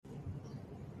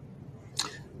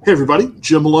Hey everybody,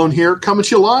 Jim Malone here, coming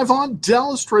to you live on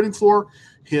Dallas Trading Floor.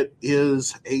 It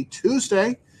is a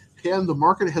Tuesday, and the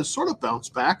market has sort of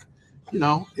bounced back. You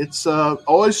know, it's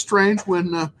always strange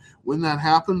when that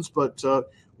happens, but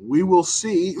we will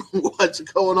see what's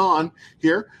going on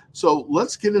here. So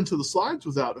let's get into the slides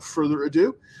without further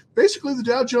ado. Basically, the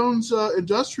Dow Jones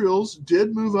Industrials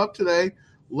did move up today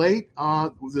late.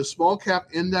 The small cap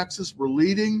indexes were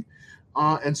leading,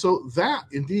 and so that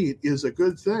indeed is a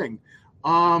good thing.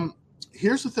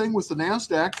 Here's the thing with the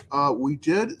NASDAQ. We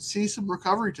did see some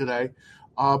recovery today,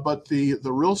 but the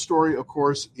real story, of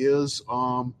course, is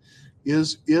on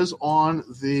the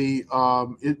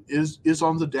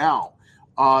Dow.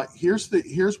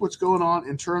 Here's what's going on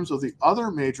in terms of the other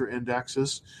major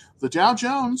indexes. The Dow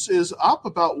Jones is up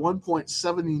about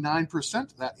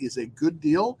 1.79%. That is a good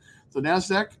deal. The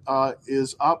NASDAQ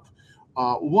is up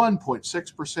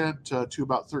 1.6% to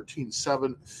about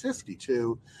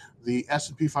 13,752. The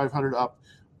S&P 500 up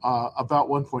about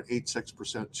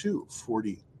 1.86% to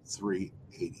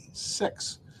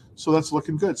 4386. So that's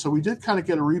looking good. So we did kind of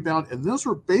get a rebound, and those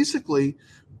were basically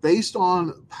based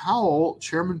on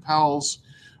Chairman Powell's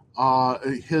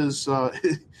his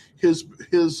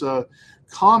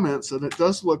comments, and it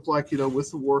does look like,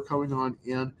 with the war going on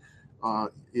in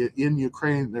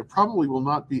Ukraine, there probably will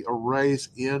not be a raise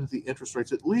in the interest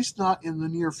rates, at least not in the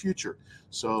near future.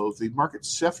 So the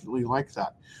markets definitely like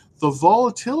that. The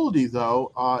volatility,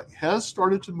 though, has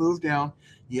started to move down.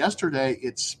 Yesterday,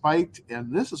 it spiked,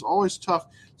 and this is always tough.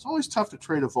 It's always tough to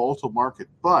trade a volatile market.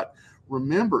 But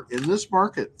remember, in this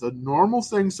market, the normal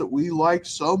things that we liked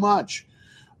so much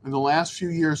in the last few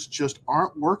years just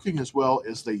aren't working as well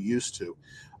as they used to.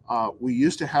 We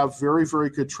used to have very,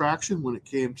 very good traction when it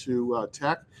came to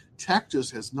tech. Tech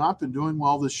just has not been doing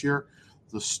well this year.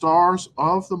 The stars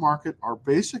of the market are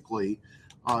basically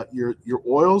your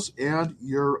oils and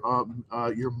your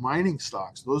mining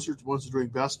stocks. Those are the ones that are doing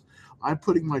best. I'm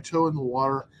putting my toe in the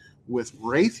water with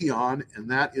Raytheon, and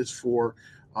that is for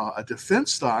a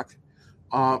defense stock.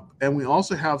 And we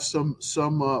also have some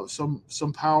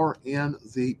power in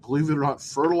the, believe it or not,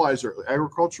 fertilizer.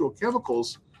 Agricultural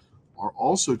chemicals are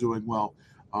also doing well,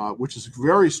 which is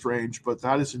very strange, but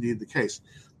that is indeed the case.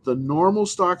 The normal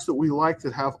stocks that we like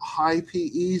that have high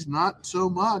PEs, not so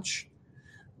much.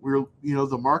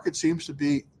 The market seems to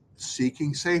be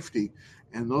seeking safety,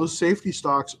 and those safety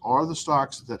stocks are the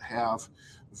stocks that have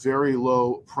very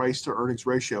low price to earnings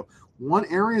ratio. One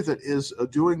area that is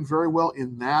doing very well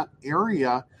in that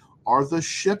area are the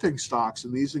shipping stocks,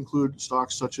 and these include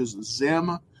stocks such as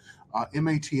Zim,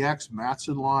 MATX,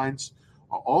 Matson Lines,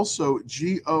 also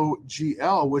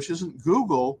GOGL, which isn't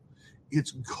Google, it's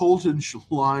Golden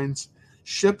Lines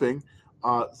Shipping.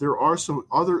 There are some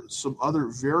other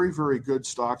very, very good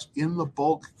stocks in the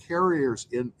bulk carriers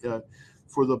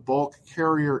for the bulk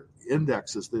carrier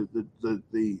indexes. The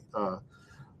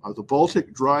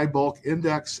Baltic Dry Bulk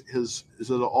Index is at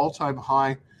an all-time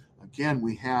high. Again,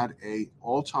 we had a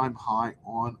all-time high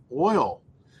on oil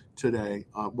today,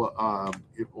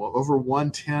 over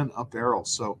 110 a barrel.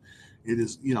 So it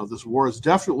is, this war is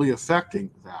definitely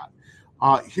affecting that.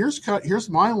 Here's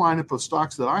my lineup of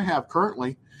stocks that I have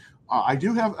currently. I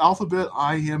do have Alphabet.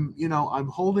 I'm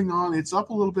holding on. It's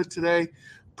up a little bit today.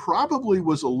 Probably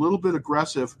was a little bit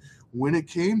aggressive when it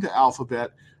came to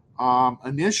Alphabet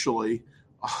initially,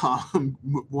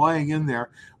 weighing in there.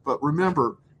 But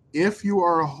remember, if you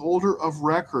are a holder of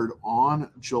record on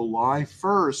July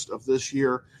 1st of this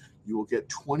year, you will get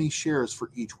 20 shares for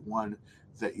each one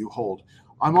that you hold.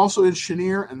 I'm also in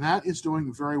Cheniere, and that is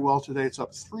doing very well today. It's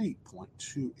up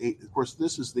 3.28. Of course,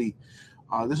 this is the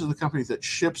company that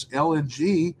ships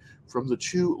LNG from the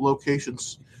two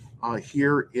locations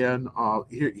here in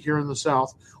the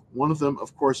South. One of them,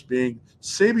 of course, being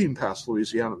Sabine Pass,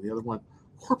 Louisiana. The other one,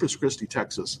 Corpus Christi,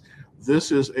 Texas.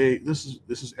 This is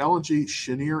LNG,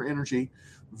 Cheniere Energy,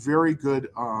 very good.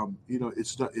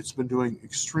 It's been doing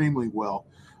extremely well,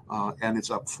 and it's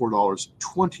up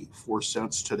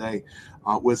 $4.24 today,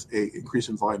 with an increase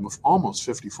in volume of almost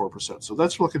 54%. So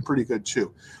that's looking pretty good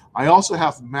too. I also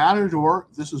have Matador.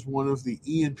 This is one of the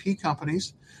E&P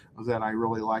companies that I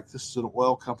really like. This is an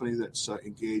oil company that's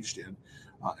engaged in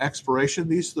exploration.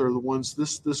 These are the ones.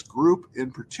 This group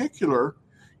in particular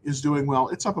is doing well.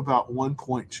 It's up about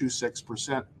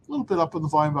 1.26%, a little bit up in the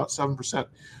volume, about 7%,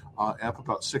 up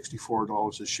about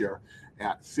 $64 a share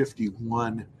at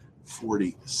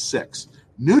 $51.46.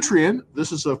 Nutrien,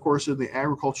 this is, of course, in the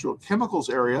agricultural chemicals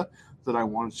area that I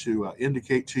wanted to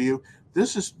indicate to you.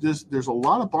 There's a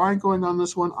lot of buying going on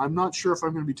this one. I'm not sure if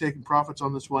I'm going to be taking profits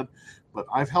on this one, but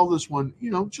I've held this one,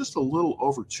 just a little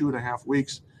over 2.5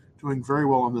 weeks doing very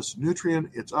well on this. Nutrien,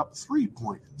 it's up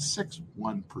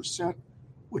 3.61%,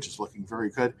 which is looking very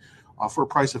good for a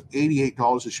price of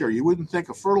 $88 a share. You wouldn't think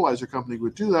a fertilizer company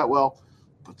would do that well,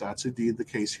 but that's indeed the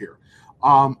case here.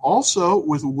 Also,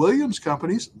 with Williams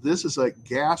Companies, this is a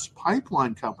gas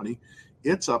pipeline company.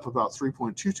 It's up about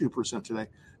 3.22% today,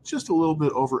 just a little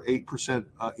bit over 8%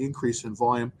 increase in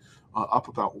volume, up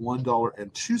about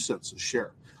 $1.02 a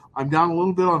share. I'm down a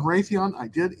little bit on Raytheon. I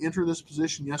did enter this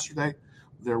position yesterday.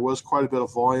 There was quite a bit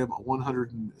of volume,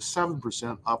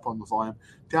 107% up on the volume,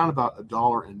 down about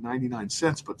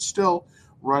 $1.99, but still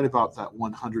right about that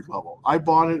 100 level. I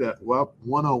bought it at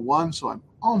 101, so I'm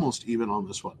almost even on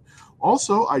this one.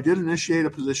 Also, I did initiate a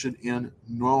position in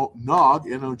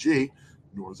NOG, N-O-G,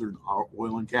 Northern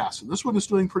Oil and Gas. And this one is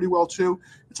doing pretty well too.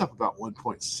 It's up about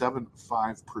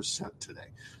 1.75% today.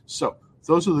 So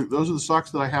those are the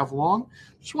stocks that I have long.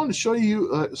 Just wanted to show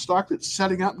you a stock that's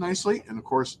setting up nicely. And of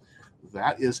course,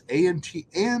 that is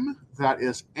ANTM. That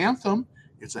is Anthem.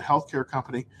 It's a healthcare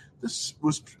company. This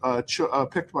was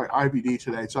picked by IBD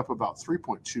today. It's up about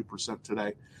 3.2%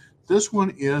 today. This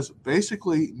one is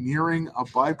basically nearing a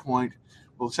buy point.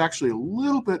 Well, it's actually a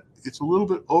little bit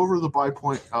over the buy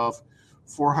point of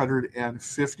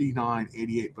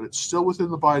 459.88, but it's still within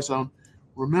the buy zone.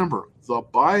 Remember, the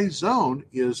buy zone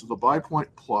is the buy point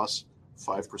plus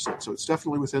 5%. So it's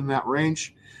definitely within that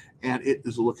range, and it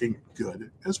is looking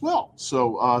good as well.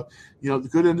 So, the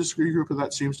Good Industry Group of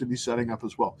that seems to be setting up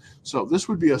as well. So this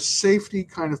would be a safety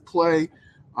kind of play.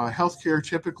 Healthcare,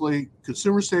 typically,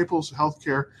 consumer staples,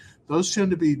 healthcare, those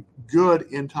tend to be good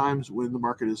in times when the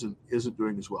market isn't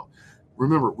doing as well.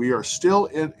 Remember, we are still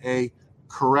in a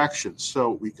correction,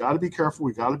 so we got to be careful.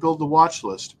 We got to build the watch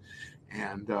list,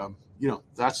 and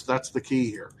that's the key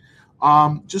here.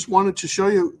 Just wanted to show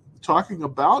you, talking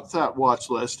about that watch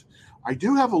list, I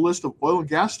do have a list of oil and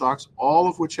gas stocks, all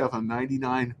of which have a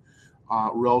 99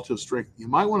 relative strength. You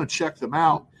might want to check them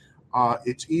out.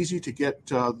 It's easy to get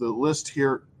the list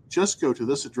here. Just go to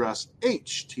this address,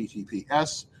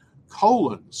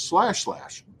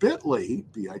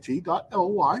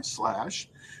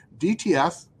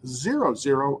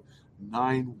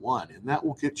 https://bit.ly/DTF0091, and that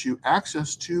will get you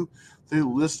access to the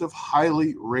list of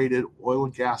highly rated oil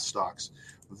and gas stocks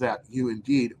that you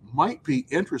indeed might be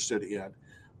interested in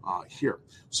here.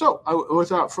 So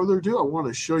without further ado, I want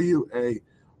to show you a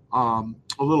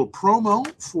little promo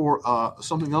for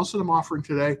something else that I'm offering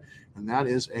today, and that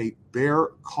is a bear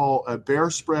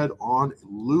spread on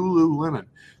Lululemon.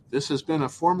 This has been a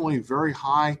formerly very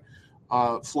high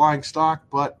flying stock,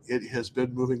 but it has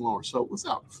been moving lower. So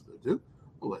without further ado,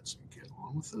 let's get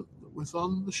on with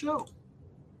the show.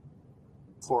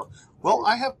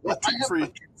 I have a tip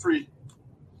for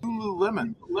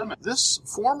Lululemon. This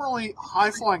formerly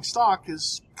high-flying stock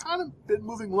has kind of been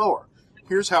moving lower.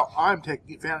 Here's how I'm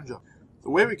taking advantage of it. The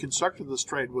way we constructed this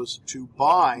trade was to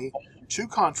buy 2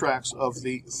 contracts of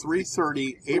the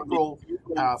 330 April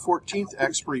 14th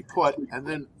expiry put, and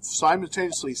then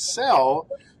simultaneously sell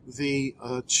the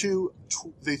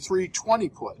 320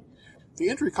 put. The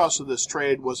entry cost of this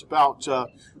trade was about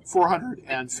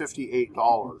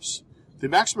 $458. The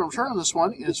maximum return on this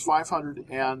one is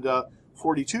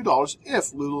 $542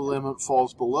 if Lululemon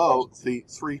falls below the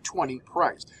 320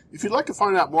 price. If you'd like to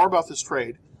find out more about this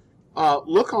trade,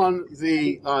 look on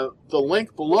the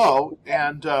link below,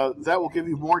 and that will give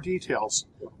you more details.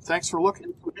 Thanks for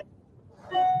looking.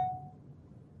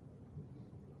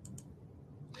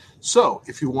 So,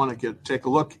 if you want to take a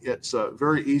look, it's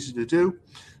very easy to do.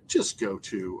 Just go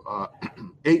to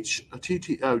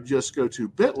just go to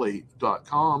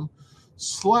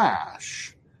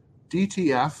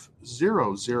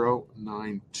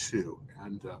bit.ly/DTF0092,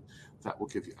 and that will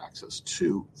give you access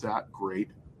to that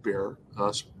great bear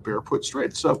put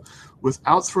trade. So,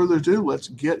 without further ado, let's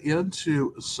get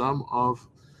into some of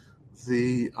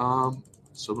the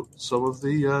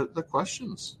the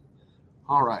questions.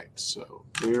 All right, so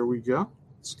there we go.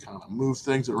 Let's kind of move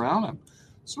things around. I'm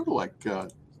sort of like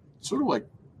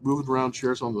moving around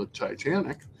chairs on the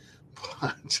Titanic.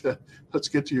 But let's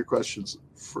get to your questions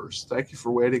first. Thank you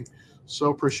for waiting. So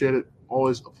appreciate it.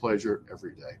 Always a pleasure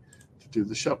every day to do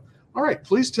the show. All right,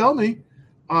 please tell me,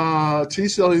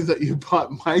 that you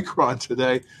bought Micron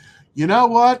today. You know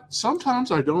what?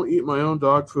 Sometimes I don't eat my own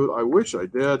dog food. I wish I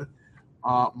did.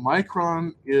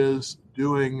 Micron is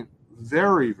doing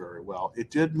very, very well. It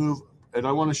did move, and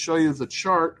I want to show you the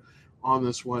chart on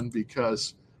this one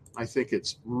because I think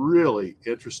it's really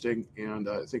interesting, and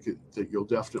I think that you'll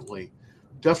definitely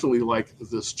like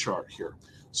this chart here.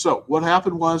 So what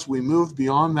happened was we moved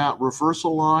beyond that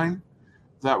reversal line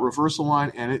that reversal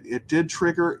line, and it did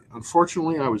trigger.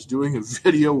 Unfortunately, I was doing a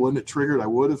video when it triggered.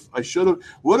 I should have,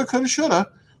 could have, should have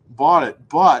bought it,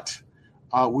 but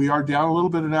we are down a little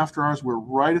bit at after hours. We're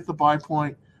right at the buy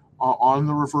point on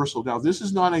the reversal. Now, this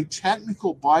is not a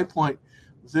technical buy point.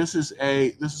 This is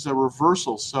a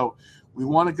reversal. So we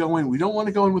want to go in. We don't want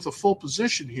to go in with a full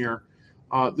position here.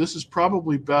 This is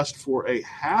probably best for a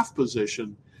half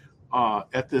position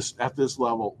at this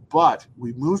level. But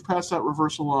we moved past that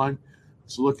reversal line.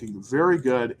 It's looking very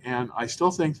good, and I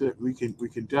still think that we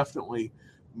can definitely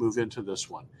move into this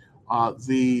one.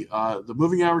 The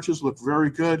moving averages look very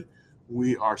good.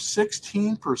 We are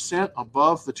 16%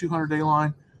 above the 200-day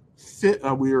line.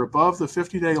 We are above the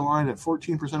 50-day line at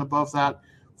 14% above that,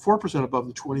 4% above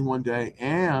the 21-day,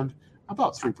 and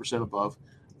about 3% above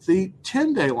the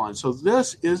 10-day line. So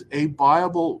this is a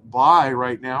buyable buy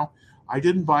right now. I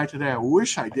didn't buy today. I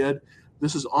wish I did.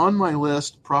 This is on my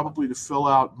list probably to fill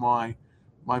out my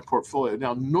portfolio.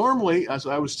 Now, normally, as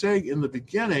I was saying in the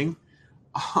beginning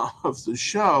of the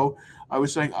show, I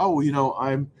was saying,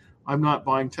 I'm not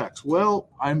buying techs. Well,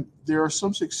 there are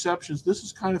some exceptions. This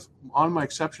is kind of on my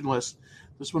exception list.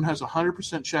 This one has a 100%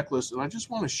 checklist, and I just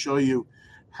want to show you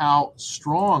how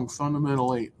strong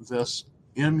fundamentally this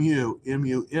MU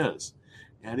is.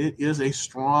 And it is a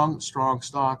strong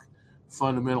stock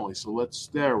fundamentally. So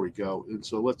there we go. And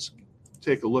so let's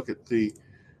take a look at see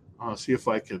if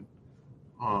I can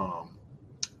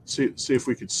see if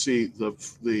we could see the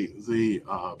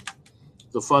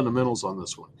fundamentals on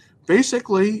this one.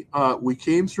 Basically, we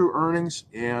came through earnings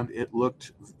and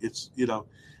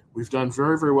we've done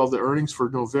very, very well. The earnings for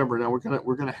November. Now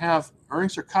we're gonna have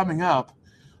earnings are coming up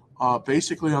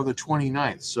basically on the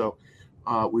 29th. So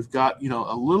we've got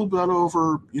a little bit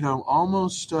over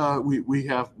almost we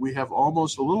have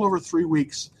almost a little over 3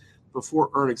 weeks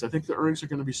before earnings. I think the earnings are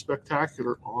going to be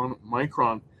spectacular on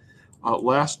Micron.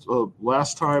 Last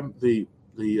time the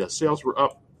sales were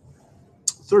up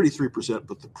 33%,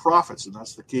 but the profits, and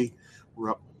that's the key, were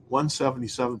up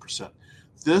 177%.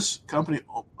 This company,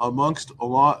 amongst a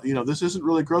lot, this isn't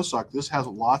really growth stock. This has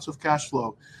lots of cash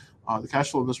flow. The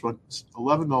cash flow in this one is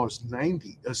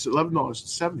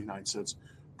 $11.79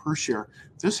 per share.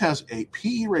 This has a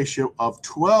PE ratio of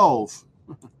 12.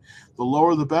 The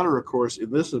lower the better, of course,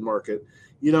 in this market.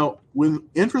 When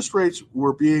interest rates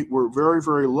were very,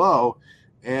 very low,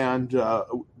 and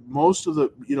most of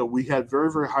we had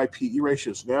very, very high PE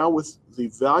ratios. Now with the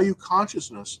value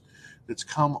consciousness that's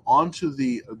come onto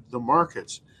the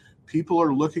markets, people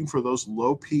are looking for those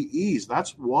low PEs.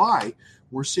 That's why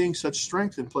we're seeing such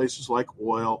strength in places like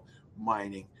oil,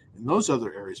 mining, and those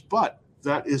other areas. But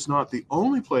that is not the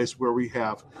only place where we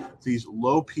have these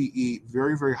low PE,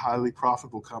 very, very highly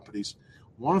profitable companies.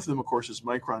 One of them, of course, is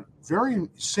Micron. Very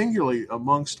singularly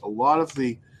amongst a lot of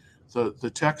the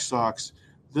tech stocks,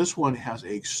 this one has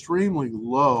an extremely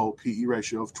low PE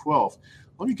ratio of 12.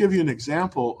 Let me give you an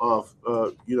example of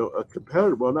a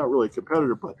competitor. Well, not really a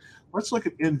competitor, but let's look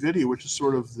at NVIDIA, which is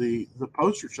sort of the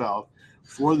poster child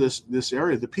for this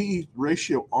area. The PE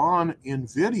ratio on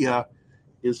NVIDIA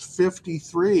is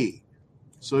 53.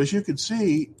 So as you can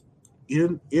see,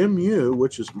 in MU,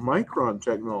 which is Micron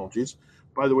Technologies,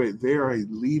 by the way, they are a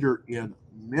leader in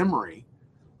memory.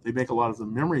 They make a lot of the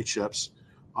memory chips.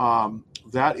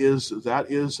 That is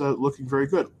looking very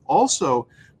good. Also,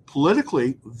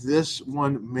 politically, this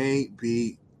one may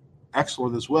be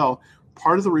excellent as well.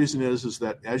 Part of the reason is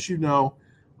that, as you know,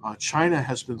 China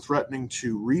has been threatening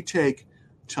to retake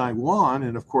Taiwan,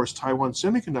 and of course, Taiwan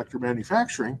Semiconductor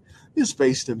Manufacturing is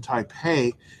based in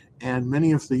Taipei, and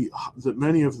many of the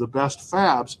best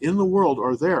fabs in the world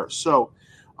are there. So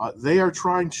they are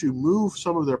trying to move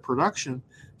some of their production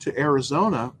to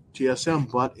Arizona,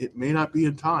 TSM, but it may not be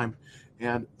in time.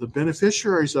 And the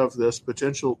beneficiaries of this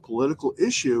potential political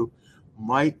issue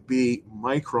might be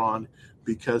Micron,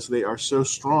 because they are so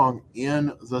strong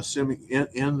in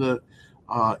the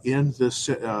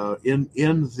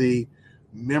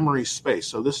memory space.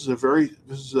 So this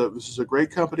is a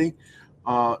great company.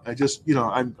 I'm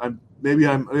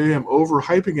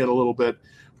overhyping it a little bit,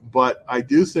 but I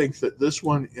do think that this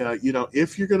one,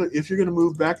 if you're gonna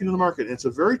move back into the market, it's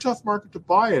a very tough market to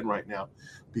buy in right now,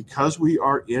 because we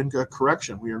are in a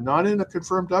correction. We are not in a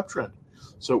confirmed uptrend,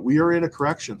 so we are in a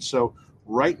correction. So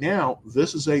right now,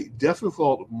 this is a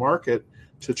difficult market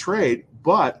to trade,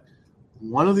 but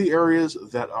one of the areas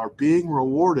that are being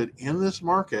rewarded in this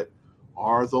market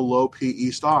are the low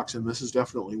PE stocks, and this is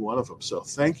definitely one of them. So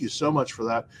thank you so much for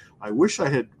that. I wish I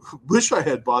had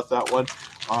bought that one.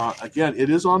 Again, it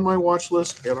is on my watch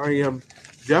list, and I am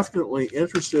definitely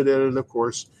interested in it, of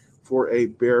course, for a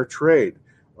bear trade,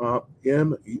 for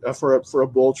a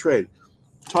bull trade.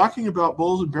 talking about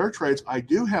bulls and bear trades, I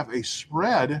do have a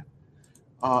spread,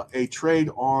 a trade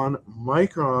on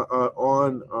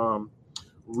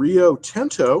Rio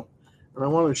Tinto, and I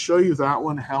want to show you that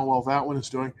one, how well that one is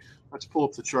doing. Let's pull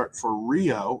up the chart for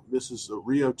Rio. This is the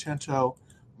Rio Tinto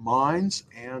mines,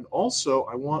 and also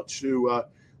I want to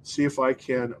see if I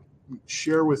can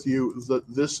share with you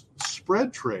this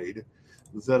spread trade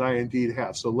that I indeed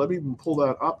have. So let me pull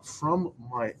that up from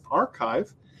my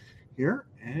archive here,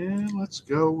 and let's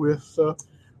go with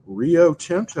Rio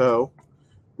Tinto.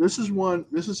 This is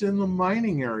in the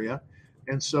mining area,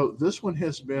 and so this one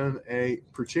has been a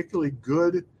particularly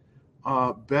good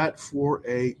bet for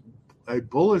a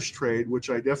bullish trade, which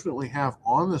I definitely have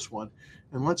on this one.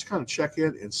 And let's kind of check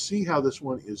in and see how this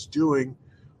one is doing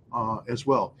as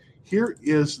well. Here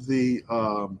is the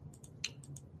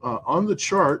on the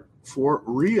chart for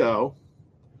Rio.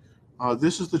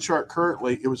 This is the chart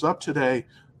currently. It was up today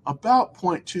about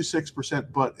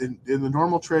 0.26%, but in the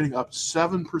normal trading up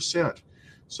 7%.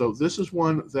 So this is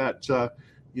one that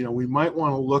we might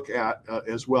want to look at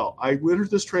as well. I entered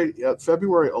this trade at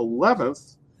February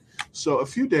 11th, so a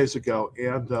few days ago,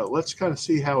 and let's kind of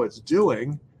see how it's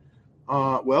doing.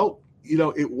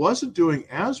 It wasn't doing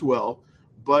as well,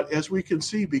 but as we can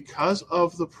see, because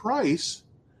of the price,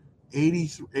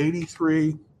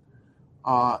 $83,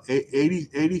 I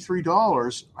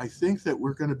think that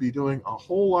we're going to be doing a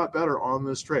whole lot better on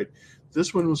this trade.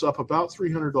 This one was up about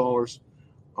 $300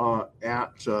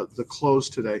 at the close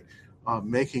today,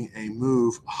 making a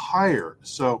move higher.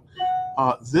 So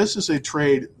this is a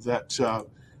trade that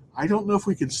I don't know if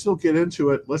we can still get into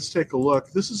it. Let's take a look.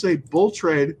 This is a bull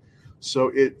trade, so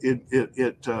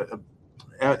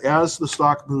as the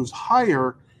stock moves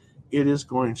higher, it is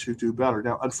going to do better.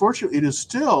 Now, unfortunately, it is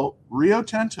still Rio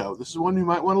Tinto. This is one you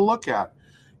might want to look at.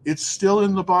 It's still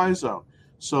in the buy zone.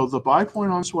 So the buy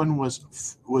point on this one was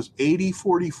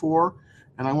 80.44,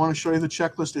 and I want to show you the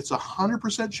checklist. It's 100%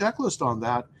 checklist on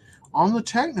that. On the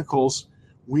technicals,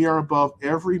 we are above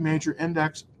every major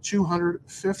index,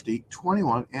 250,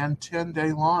 21, and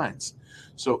 10-day lines.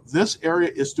 So this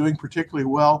area is doing particularly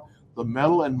well. The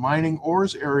metal and mining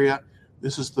ores area,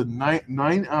 this is the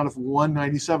 9 out of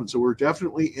 197. So we're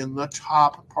definitely in the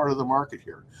top part of the market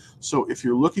here. So if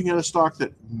you're looking at a stock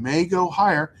that may go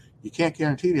higher, you can't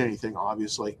guarantee anything,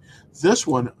 obviously. This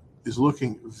one is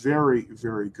looking very,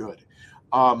 very good.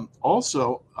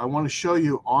 Also, I want to show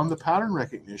you on the pattern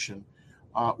recognition,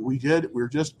 we're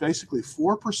just basically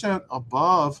 4%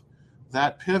 above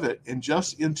that pivot in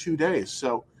 2 days.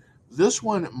 So this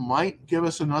one might give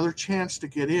us another chance to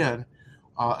get in.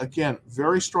 Again,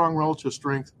 very strong relative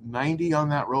strength, 90 on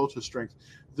that relative strength.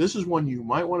 This is one you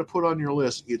might want to put on your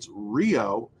list. It's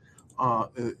Rio.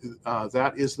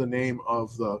 That is the name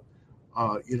of the,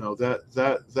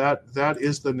 that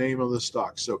is the name of the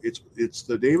stock. So it's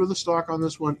the name of the stock on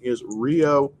this one is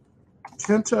Rio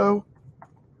Tinto,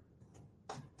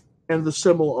 and the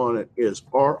symbol on it is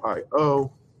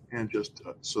RIO. And just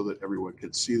so that everyone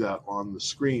can see that on the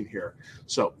screen here.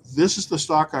 So this is the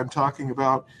stock I'm talking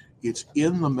about. It's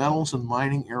in the metals and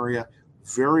mining area.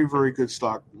 Very, very good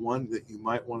stock. One that you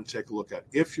might want to take a look at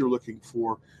if you're looking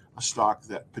for a stock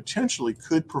that potentially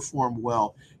could perform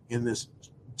well in this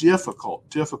difficult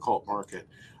market.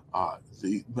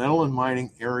 The metal and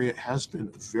mining area has been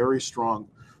very strong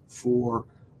for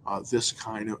this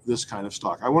kind of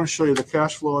stock. I want to show you the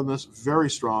cash flow on this. Very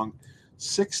strong.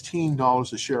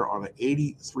 $16 a share on an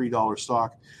 $83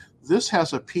 stock. This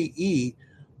has a PE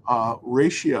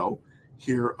ratio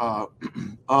here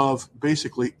of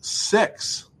basically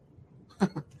 6.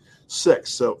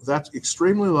 6. So that's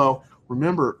extremely low.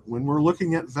 Remember, when we're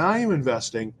looking at value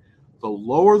investing, the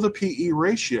lower the PE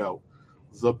ratio,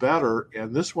 the better.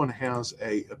 And this one has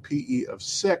a PE of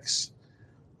 6.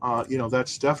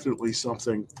 That's definitely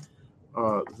something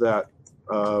that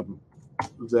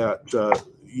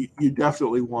you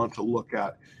definitely want to look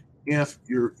at if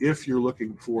you're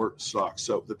looking for stocks.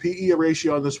 So the PE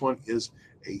ratio on this one is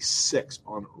a 6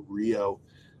 on Rio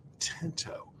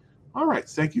Tinto. All right,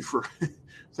 thank you for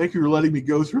letting me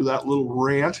go through that little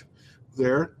rant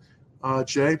there,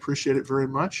 Jay. Appreciate it very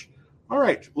much. All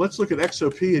right, let's look at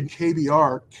XOP and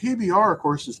KBR. KBR, of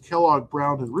course, is Kellogg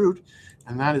Brown and Root,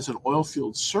 and that is an oil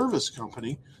field service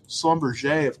company.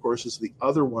 Schlumberger, of course, is the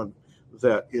other one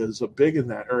that is big in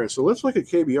that area. So let's look at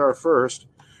KBR first.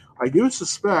 I do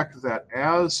suspect that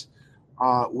as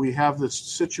we have this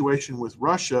situation with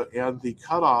Russia and the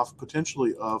cutoff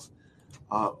potentially of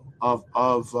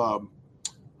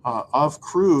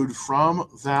crude from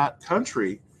that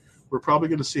country, we're probably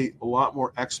going to see a lot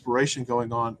more exploration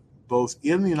going on both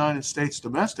in the United States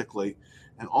domestically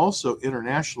and also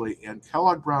internationally. And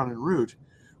Kellogg Brown and Root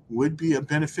would be a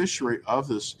beneficiary of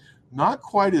this. Not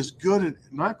quite as good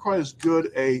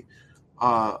a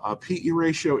PE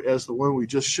ratio as the one we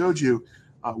just showed you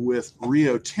with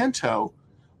Rio Tinto,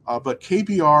 but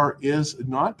KBR is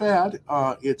not bad.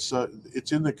 It's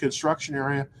in the construction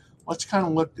area. Let's kind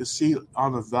of look to see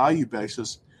on a value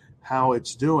basis how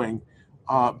it's doing.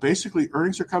 Basically,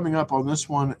 earnings are coming up on this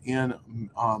one in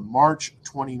March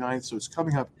 29th, so it's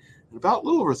coming up in about a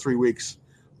little over 3 weeks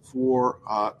for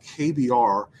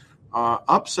KBR.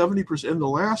 Up 70% in the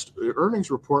last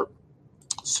earnings report.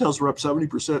 Sales were up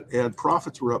 70% and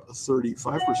profits were up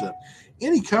 35%.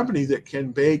 Any company that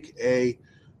can make a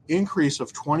increase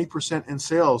of 20% in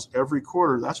sales every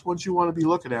quarter, that's what you want to be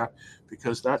looking at,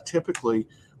 because that typically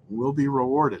will be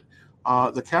rewarded.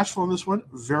 The cash flow on this one,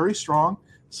 very strong.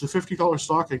 It's a $50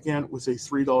 stock, again, with a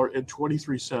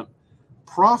 $3.23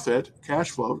 profit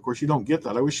cash flow. Of course, you don't get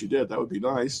that. I wish you did. That would be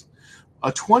nice.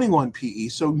 A 21 PE,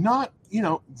 so not,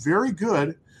 very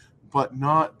good, but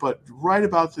right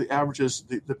about the averages.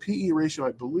 The PE ratio,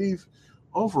 I believe,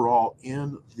 overall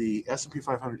in the S&P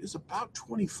 500 is about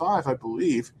 25, I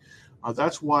believe.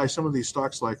 That's why some of these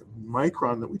stocks like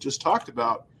Micron that we just talked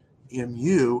about,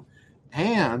 MU,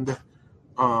 and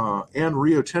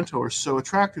Rio Tinto are so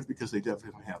attractive because they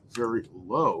definitely have very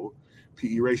low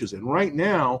PE ratios. And right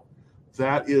now,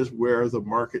 that is where the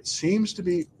market seems to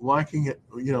be liking it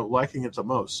the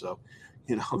most. So,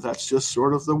 that's just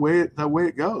sort of the way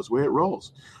it goes, the way it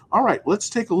rolls. All right, let's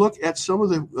take a look at some of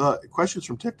the questions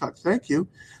from TikTok. Thank you.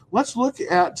 Let's look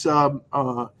at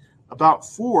about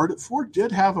Ford. Ford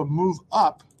did have a move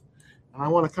up, and I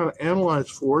want to kind of analyze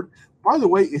Ford. By the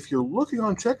way, if you're looking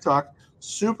on TikTok,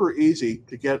 super easy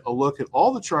to get a look at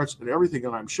all the charts and everything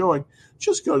that I'm showing.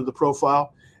 Just go to the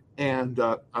profile, and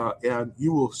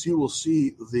you will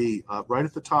see the right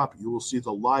at the top. You will see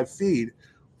the live feed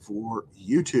for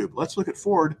YouTube. Let's look at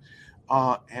Ford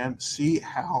and see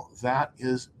how that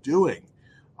is doing.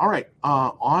 All right,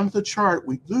 on the chart,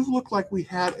 we do look like we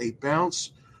had a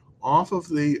bounce off of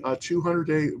the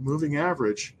 200-day moving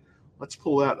average. Let's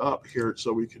pull that up here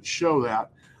so we can show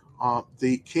that.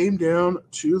 They came down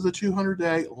to the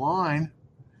 200-day line,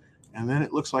 and then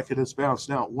it looks like it has bounced.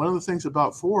 Now, one of the things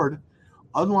about Ford,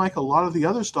 unlike a lot of the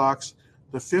other stocks,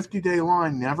 the 50-day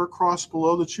line never crossed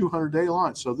below the 200-day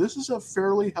line. So this is a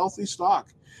fairly healthy stock,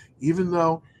 even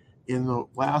though in the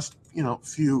last,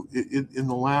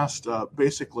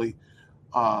 basically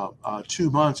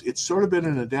 2 months, it's sort of been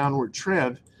in a downward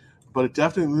trend, but it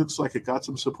definitely looks like it got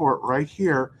some support right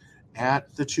here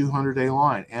at the 200-day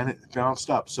line, and it bounced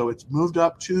up. So it's moved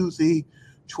up to the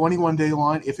 21-day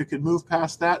line. If it could move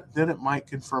past that, then it might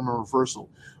confirm a reversal.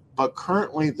 But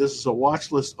currently, this is a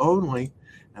watch list only.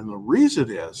 And the reason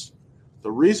this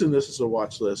is a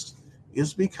watch list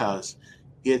is because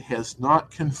it has not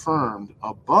confirmed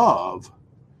above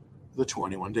the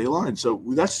 21-day line. So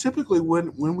that's typically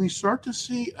when we start to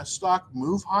see a stock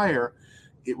move higher,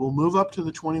 it will move up to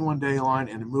the 21-day line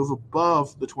and move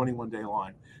above the 21-day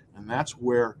line. And that's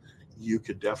where you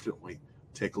could definitely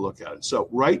take a look at it. So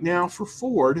right now for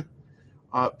Ford,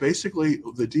 basically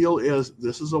the deal is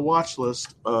this is a watch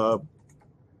list.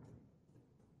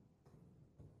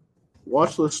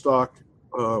 Watch list stock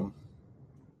for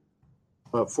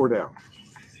now.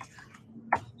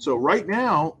 So right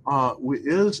now,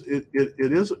 it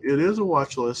is a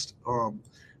watch list,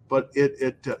 but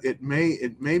it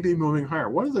may be moving higher.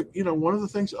 One of the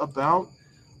things about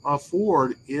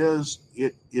Ford is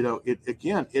it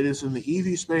is in the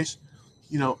EV space.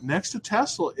 Next to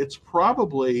Tesla, it's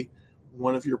probably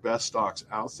one of your best stocks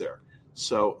out there.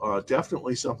 So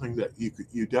definitely something that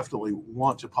you definitely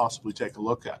want to possibly take a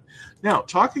look at. Now,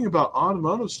 talking about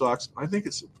automotive stocks, I think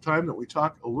it's time that we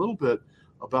talk a little bit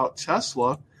about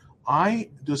Tesla. I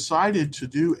decided to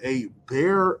do a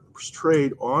bear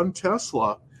trade on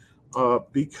Tesla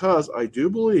because I do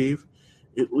believe,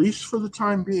 at least for the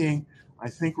time being, I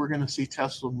think we're going to see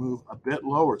Tesla move a bit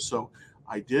lower. So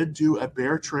I did do a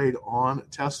bear trade on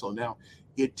Tesla. Now,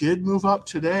 it did move up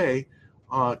today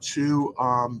to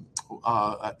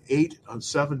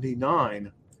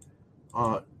 879.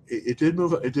 It did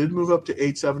move up to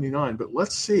 879. But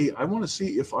let's see. I want to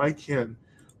see if I can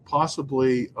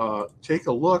possibly take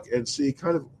a look and see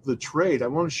kind of the trade. I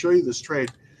want to show you this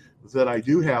trade that I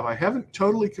do have. I haven't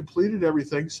totally completed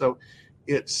everything, so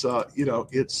it's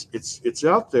it's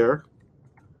out there.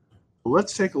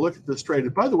 Let's take a look at this trade.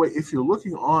 And by the way, if you're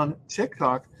looking on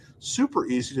TikTok, super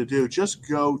easy to do. Just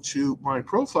go to my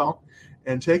profile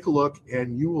and take a look,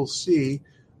 and you will see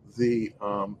the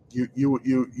you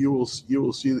will see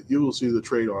the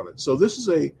trade on it. So this is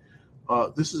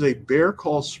a bear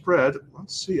call spread.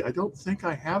 Let's see. I don't think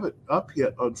I have it up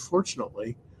yet,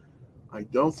 unfortunately. I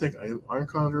don't think Iron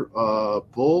Calendar,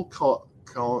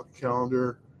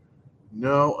 calendar.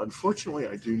 No, unfortunately,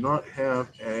 I do not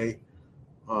have a.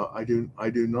 I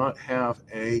do not have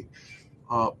a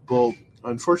bull.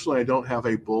 Unfortunately, I don't have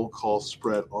a bull call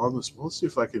spread on this. Let's see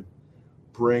if I can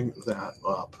bring that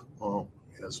up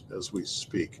as we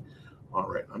speak. All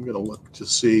right, I'm going to look to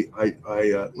see.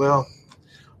 Well,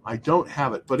 I don't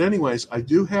have it, but anyways, I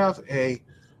do have a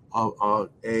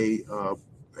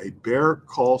bear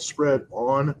call spread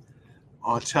on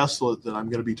Tesla that I'm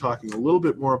going to be talking a little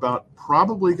bit more about.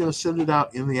 Probably going to send it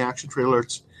out in the action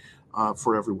trailers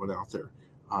for everyone out there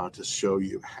to show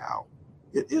you how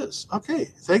it is. Okay,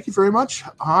 thank you very much.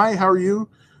 Hi, how are you,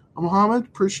 Mohammed?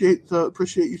 Appreciate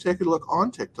you taking a look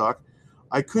on TikTok.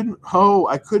 I couldn't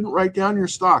write down your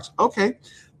stocks. Okay,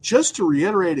 just to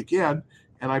reiterate again,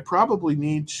 and I probably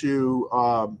need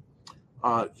to.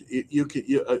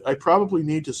 I probably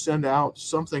need to send out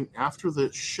something after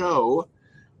the show.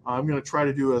 I'm going to try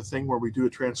to do a thing where we do a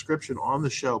transcription on the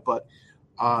show. But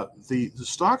the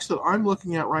stocks that I'm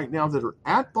looking at right now that are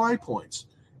at buy points,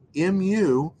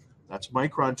 MU, that's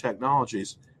Micron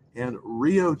Technologies, and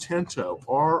Rio Tinto,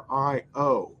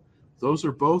 RIO. Those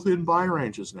are both in buy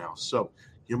ranges now. So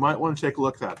you might want to take a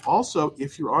look at that. Also,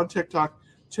 if you're on TikTok,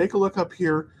 take a look up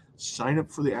here. Sign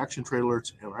up for the action trade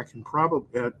alerts, and I can probably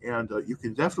you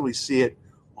can definitely see it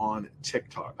on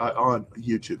TikTok, on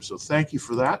YouTube. So thank you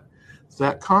for that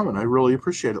comment. I really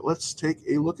appreciate it. Let's take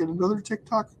a look at another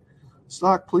TikTok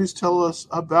stock. Please tell us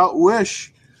about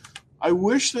Wish. I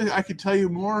wish that I could tell you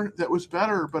more that was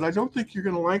better, but I don't think you're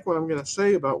going to like what I'm going to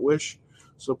say about Wish.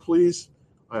 So please,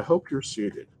 I hope you're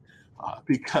seated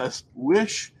because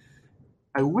Wish.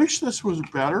 I wish this was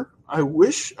better. I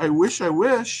wish.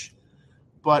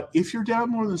 But if you're down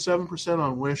more than 7%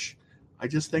 on Wish, I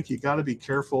just think you got to be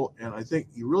careful. And I think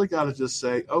you really got to just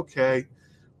say, okay,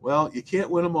 well, you can't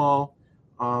win them all.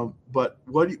 But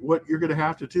what you're going to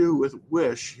have to do with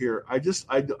Wish here, I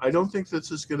don't think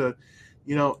this is going to,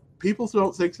 people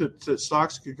don't think that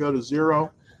stocks could go to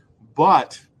zero.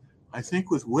 But I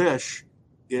think with Wish,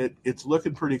 it's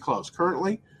looking pretty close.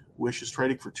 Currently, Wish is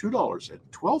trading for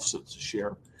 $2.12 a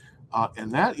share.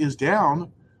 And that is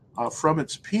down from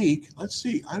its peak. Let's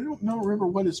see. I don't remember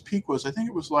what its peak was. I think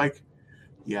it was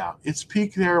its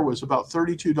peak there was about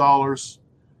 $32.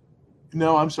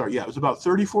 No, I'm sorry. Yeah, it was about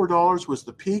 $34 was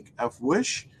the peak of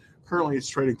Wish. Currently, it's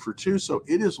trading for $2. So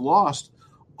it has lost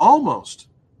almost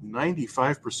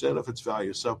 95% of its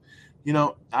value. So,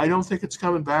 I don't think it's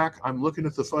coming back. I'm looking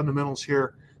at the fundamentals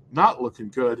here. Not looking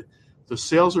good. The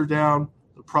sales are down.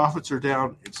 The profits are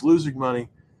down. It's losing money.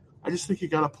 I just think you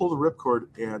got to pull the ripcord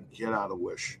and get out of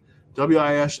Wish.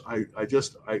 WIS,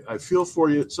 I feel for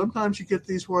you. Sometimes you get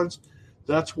these ones.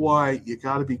 That's why you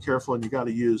got to be careful and you got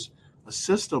to use a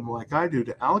system like I do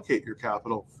to allocate your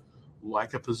capital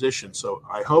like a position. So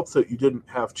I hope that you didn't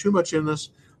have too much in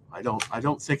this. I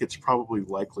don't think it's probably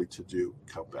likely to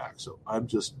come back. So I'm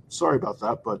just sorry about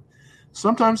that, but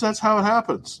sometimes that's how it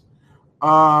happens.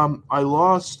 I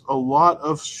lost a lot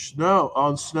of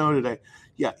snow today.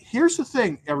 Yeah, here's the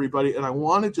thing, everybody, and I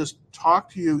want to just talk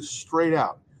to you straight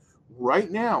out.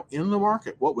 Right now in the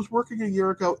market, what was working a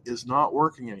year ago is not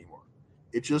working anymore.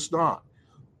 It's just not.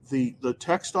 The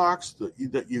tech stocks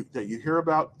that you hear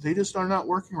about, they just are not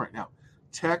working right now.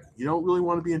 Tech, you don't really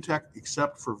want to be in tech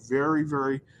except for very,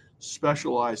 very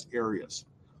specialized areas.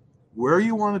 Where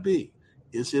you want to be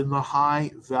is in the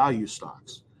high value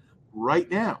stocks. Right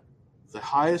now, the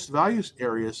highest value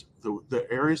areas, the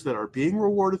areas that are being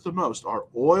rewarded the most are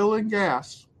oil and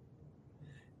gas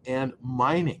and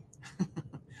mining,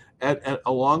 and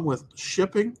along with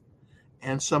shipping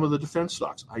and some of the defense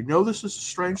stocks. I know this is a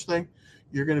strange thing.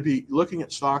 You're going to be looking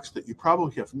at stocks that you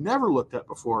probably have never looked at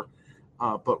before.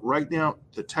 But right now,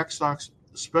 the tech stocks,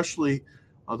 especially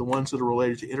the ones that are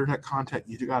related to internet content,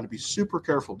 you got to be super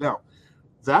careful. Now,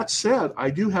 that said,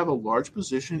 I do have a large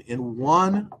position in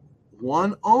one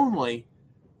only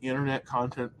internet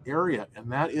content area,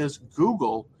 and that is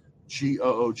Google,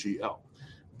 GOOGL.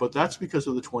 But that's because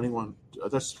of the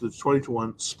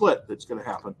 20-to-1 split that's going to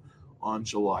happen on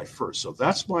July 1st. So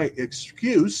that's my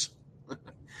excuse.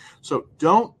 So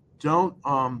don't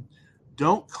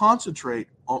concentrate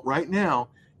right now.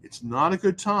 It's not a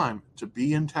good time to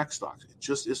be in tech stocks. It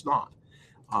just is not.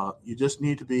 You just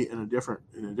need to be in a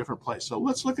different place. So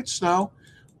let's look at snow.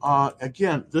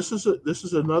 Again, this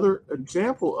is another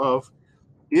example of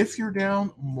if you're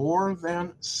down more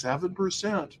than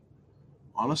 7%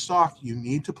 on a stock, you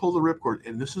need to pull the ripcord,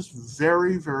 and this is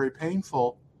very, very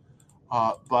painful.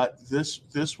 But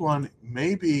this one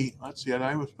may be. Let's see. And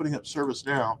I was putting up service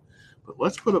now, but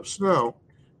let's put up snow.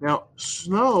 Now,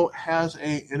 snow has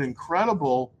an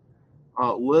incredible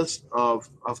list of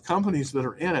companies that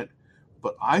are in it,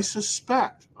 but I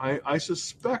suspect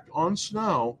on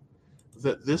Snow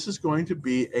that this is going to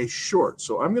be a short.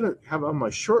 So I'm going to have on my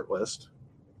short list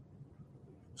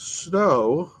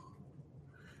Snow.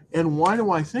 And why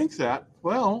do I think that?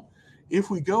 Well, if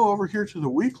we go over here to the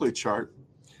weekly chart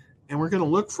and we're going to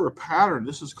look for a pattern,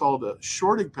 this is called a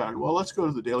shorting pattern. Well, let's go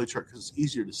to the daily chart because it's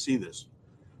easier to see this.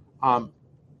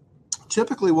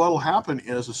 Typically, what will happen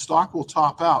is a stock will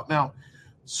top out. Now,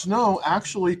 Snow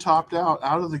actually topped out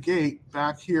of the gate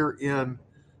back here in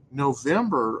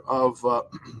November of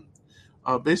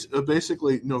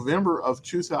basically November of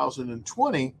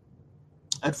 2020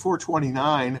 at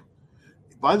 429.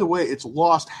 By the way, it's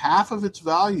lost half of its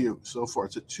value so far.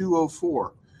 It's at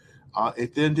 204.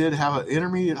 It then did have an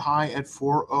intermediate high at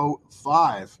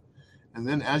 405. And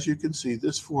then, as you can see,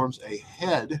 this forms a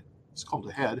head. It's called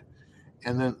a head.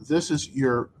 And then this is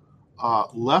your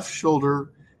left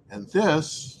shoulder. And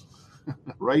this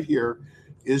right here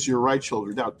is your right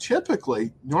shoulder. Now,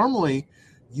 typically, normally,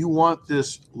 you want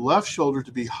this left shoulder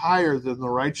to be higher than the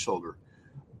right shoulder.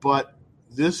 But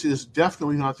this is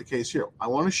definitely not the case here. I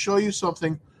want to show you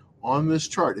something on this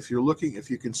chart. If you're looking, if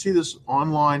you can see this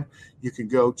online, you can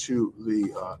go to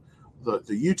the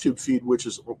YouTube feed, which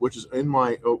is in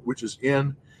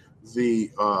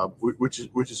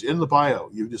the bio.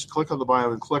 You just click on the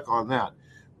bio and click on that.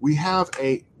 We have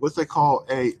what they call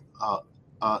a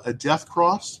death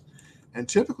cross, and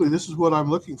typically this is what I'm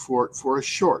looking for a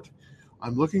short.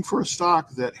 I'm looking for a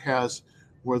stock that has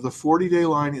where the 40-day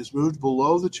line is moved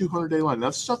below the 200-day line.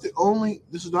 This is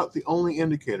not the only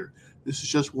indicator. This is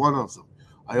just one of them.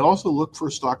 I also look for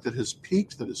a stock that has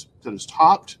peaked, that is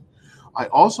topped. I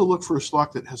also look for a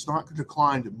stock that has not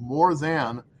declined more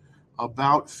than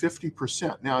about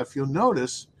 50%. Now, if you'll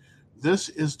notice, this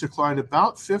is declined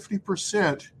about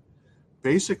 50%,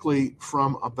 basically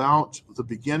from about the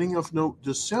beginning of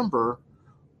December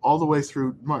all the way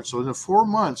through March. So in the 4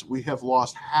 months, we have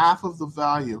lost half of the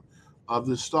value of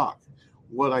this stock.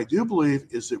 What I do believe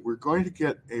is that we're going to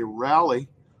get a rally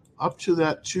up to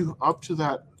that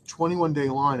 21-day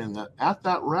line, and that at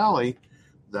that rally,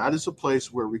 that is a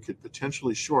place where we could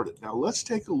potentially short it. Now let's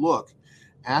take a look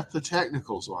at the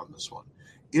technicals on this one.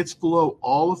 It's below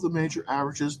all of the major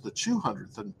averages, the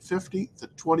 200, the 50, the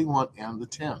 21, and the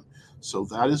 10. So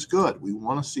that is good. We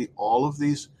want to see all of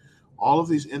these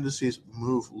indices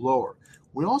move lower.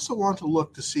 We also want to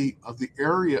look to see the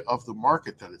area of the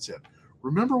market that it's in.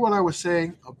 Remember what I was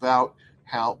saying about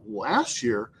how last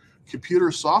year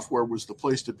computer software was the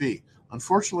place to be.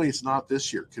 Unfortunately, it's not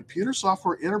this year. Computer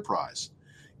software enterprise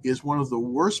is one of the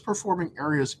worst performing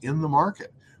areas in the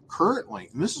market. Currently,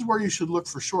 and this is where you should look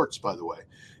for shorts, by the way,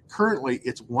 currently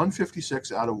it's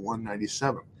 156 out of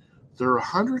 197. There are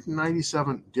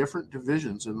 197 different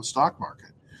divisions in the stock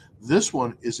market. This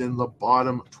one is in the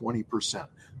bottom 20%.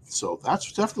 So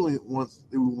that's definitely one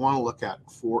we want to look at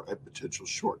for a potential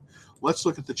short. Let's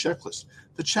look at the checklist.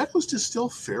 The checklist is still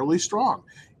fairly strong.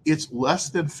 It's less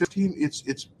than 15.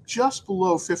 It's just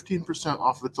below 15%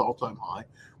 off of its all-time high.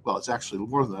 Well, it's actually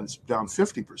more than that. It's down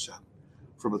 50%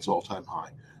 from its all-time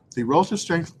high. The relative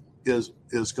strength is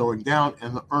going down,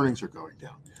 and the earnings are going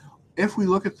down. If we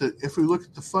look at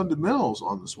the fundamentals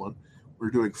on this one,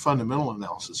 we're doing fundamental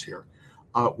analysis here.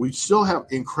 We still have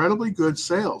incredibly good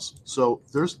sales. So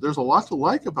there's a lot to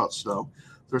like about Snow.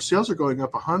 Their sales are going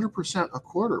up 100% a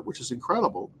quarter, which is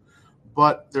incredible,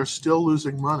 but they're still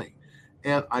losing money.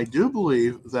 And I do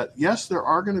believe that, yes, there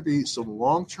are going to be some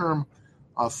long-term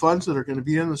funds that are going to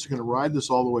be in this, are going to ride this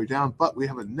all the way down, but we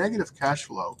have a negative cash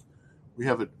flow. We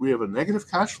have a negative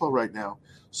cash flow right now.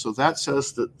 So that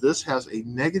says that this has a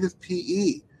negative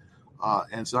PE,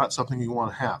 and it's not something you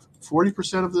want to have.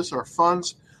 40% of this are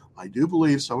funds. I do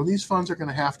believe some of these funds are going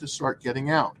to have to start getting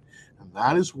out. And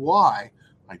that is why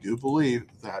I do believe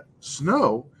that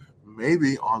Snow may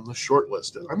be on the short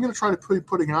list. And I'm going to try to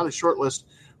putting out a short list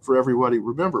for everybody.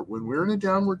 Remember, when we're in a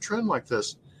downward trend like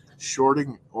this,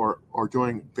 shorting or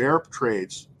doing bear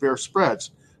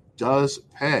spreads does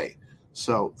pay.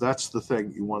 So that's the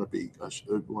thing you want to be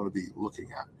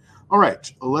looking at. All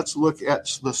right, let's look at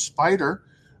the SPDR.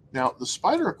 Now, the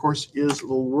SPDR, of course, is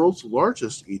the world's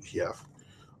largest ETF.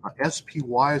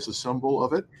 SPY is a symbol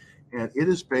of it, and it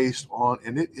is based on,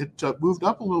 and it moved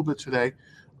up a little bit today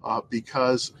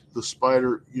because the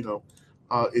SPDR,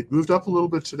 it moved up a little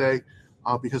bit today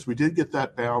because we did get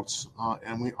that bounce,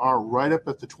 and we are right up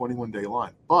at the 21-day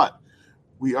line. But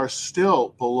we are still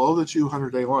below the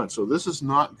 200-day line, so this is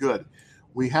not good.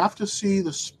 We have to see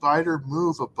the SPDR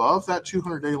move above that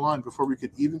 200-day line before we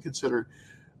could even consider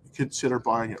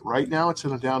buying it. Right now, it's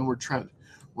in a downward trend.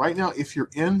 right now, if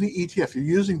you're in the ETF, you're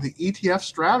using the ETF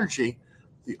strategy,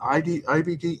 the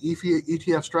IBD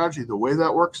ETF strategy. The way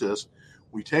that works is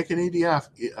we take an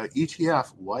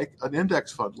ETF like an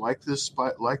index fund, like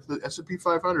the S&P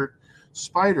 500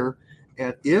 SPDR,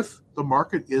 and if the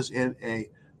market is in a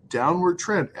downward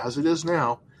trend, as it is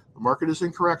now, the market is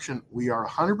in correction, we are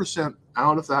 100%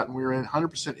 out of that, and we are in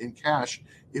 100% in cash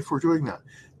if we're doing that.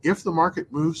 If the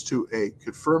market moves to a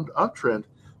confirmed uptrend,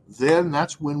 then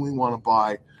that's when we want to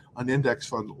buy an index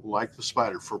fund like the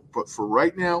SPDR. But for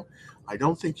right now, I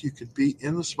don't think you could be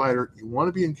in the SPDR. You want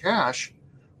to be in cash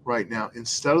right now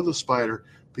instead of the SPDR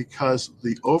because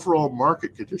the overall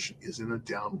market condition is in a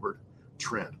downward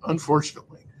trend,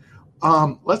 unfortunately.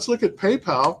 Let's look at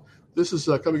PayPal. This is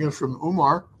coming in from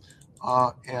Umar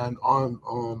and on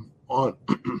on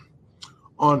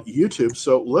YouTube.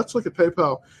 So let's look at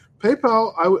PayPal.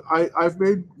 PayPal, I've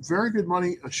made very good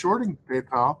money shorting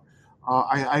PayPal.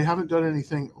 I haven't done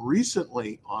anything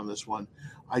recently on this one.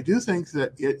 I do think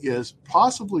that it is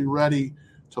possibly ready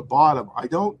to bottom. I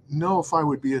don't know if I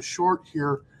would be a short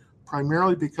here,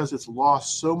 primarily because it's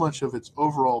lost so much of its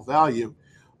overall value.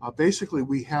 Basically,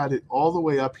 we had it all the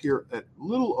way up here at a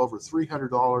little over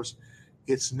 $300.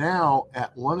 It's now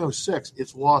at 106.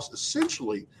 It's lost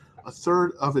essentially a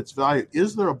third of its value.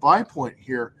 Is there a buy point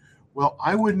here? Well,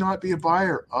 I would not be a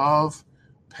buyer of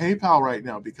PayPal right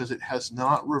now because it has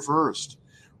not reversed.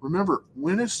 Remember,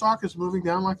 when a stock is moving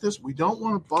down like this, we don't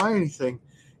want to buy anything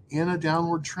in a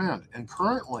downward trend. And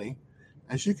currently,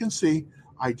 as you can see,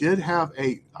 I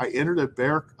entered a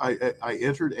bear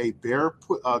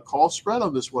call spread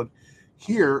on this one.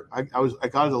 Here, I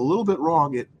got it a little bit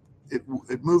wrong. It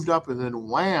moved up and then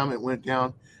wham, it went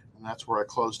down, and that's where I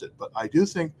closed it. But I do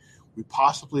think we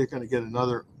possibly are going to get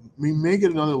we may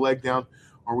get another leg down,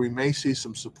 or we may see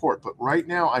some support. But right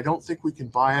now, I don't think we can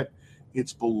buy it.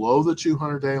 It's below the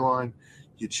 200-day line.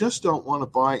 You just don't want to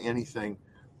buy anything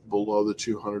below the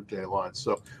 200-day line.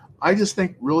 So I just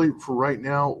think really for right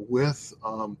now with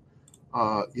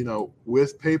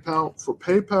with PayPal, for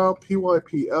PayPal,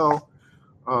 PYPL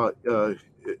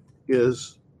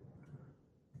is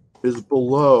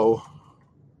below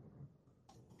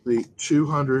the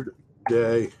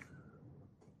 200-day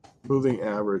moving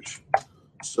average.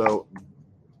 So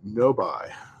no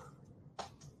buy.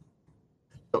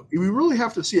 So we really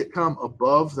have to see it come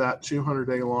above that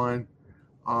 200-day line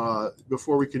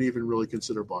before we can even really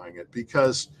consider buying it.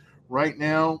 Because right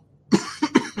now,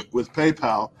 with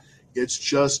PayPal, it's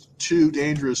just too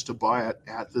dangerous to buy it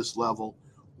at this level.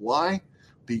 Why?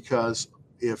 Because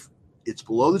if it's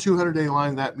below the 200-day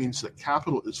line, that means that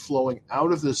capital is flowing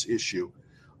out of this issue,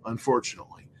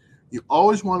 unfortunately. You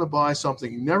always want to buy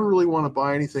something. You never really want to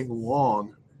buy anything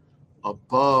long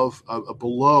below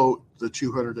the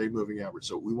 200-day moving average.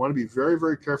 So we want to be very,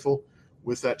 very careful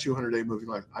with that 200-day moving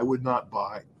line. I would not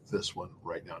buy this one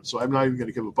right now. So I'm not even going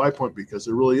to give a buy point because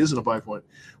there really isn't a buy point.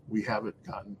 We haven't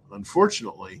gotten,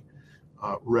 unfortunately,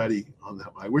 ready on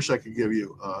that. I wish I could give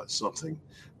you something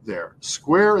there.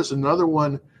 Square is another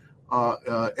one.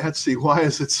 Etsy, why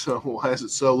is it so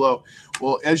low?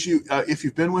 Well, as if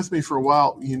you've been with me for a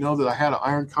while, you know that I had an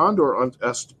iron condor on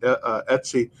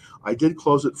Etsy. I did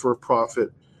close it for a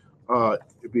profit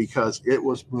because it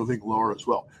was moving lower as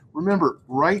well. Remember,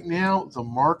 right now the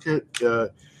market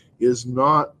is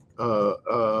not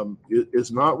rewarding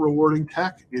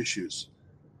tech issues.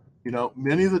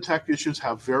 Many of the tech issues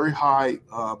have very high,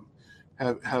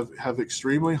 have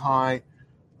extremely high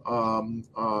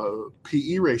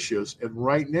PE ratios, and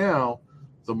right now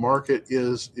the market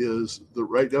is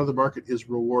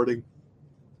rewarding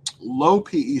low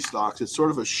PE stocks. It's sort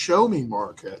of a show me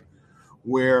market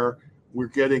where we're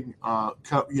getting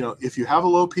if you have a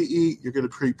low PE, you're going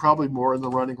to be probably more in the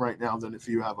running right now than if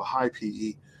you have a high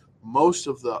PE. Most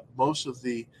of the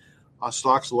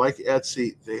stocks like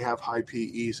Etsy, they have high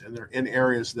PEs, and they're in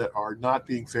areas that are not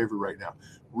being favored right now.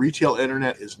 Retail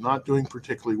internet is not doing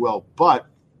particularly well, but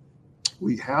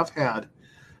we have had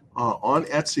on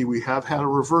Etsy, we have had a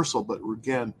reversal, but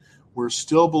again, we're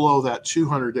still below that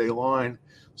 200-day line.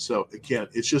 So again,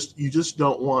 it's just you just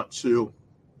don't want to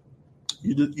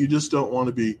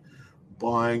be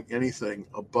buying anything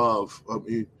above.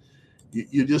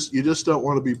 You just don't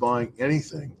want to be buying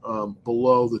anything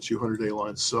below the 200-day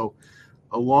line. So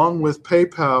along with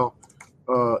PayPal,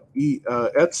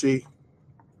 Etsy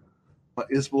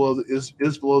is below the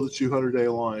 200-day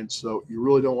line, so you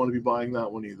really don't want to be buying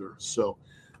that one either. So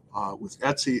with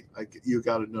Etsy, you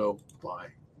got a no buy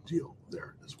deal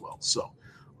there as well. So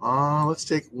let's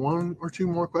take one or two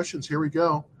more questions. Here we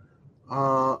go.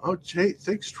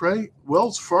 Thanks, Trey.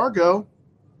 Wells Fargo.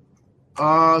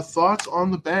 Thoughts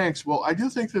on the banks? Well, I do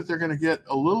think that they're going to get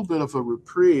a little bit of a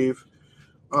reprieve.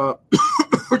 Uh,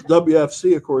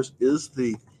 WFC, of course, is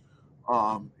the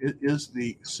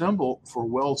symbol for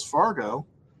Wells Fargo.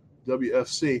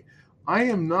 WFC. I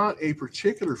am not a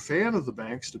particular fan of the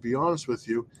banks, to be honest with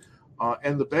you.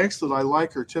 And the banks that I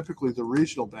like are typically the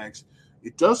regional banks.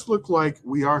 It does look like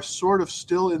we are sort of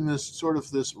still in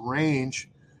this range,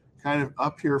 kind of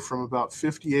up here from about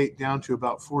 58 down to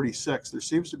about 46. There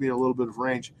seems to be a little bit of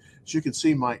range. As you can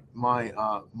see, my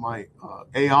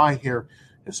AI here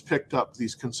has picked up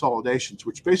these consolidations,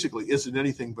 which basically isn't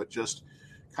anything but just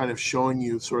kind of showing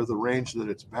you sort of the range that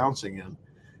it's bouncing in,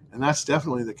 and that's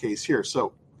definitely the case here.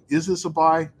 So, is this a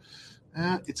buy?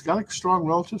 It's got a strong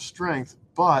relative strength,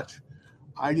 but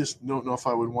I just don't know if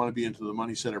I would want to be into the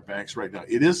money center banks right now.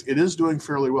 It is doing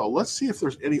fairly well. Let's see if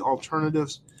there's any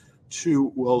alternatives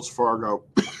to Wells Fargo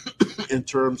in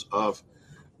terms of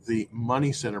the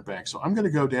money center bank. So I'm going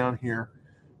to go down here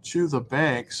to the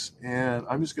banks, and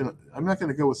I'm not going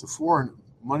to go with the foreign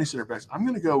money center banks. I'm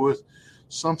going to go with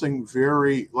something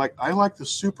I like the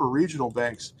super regional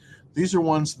banks. These are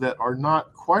ones that are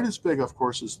not quite as big, of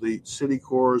course, as the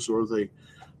Citicorps or the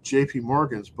JP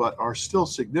Morgans, but are still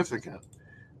significant.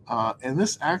 And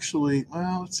this actually,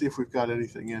 well, let's see if we've got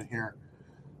anything in here.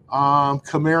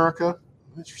 Comerica,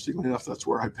 interestingly enough, that's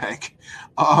where I bank.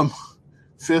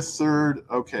 Fifth Third,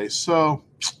 okay, so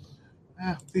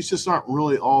these just aren't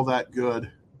really all that good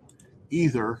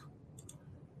either.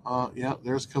 Yeah,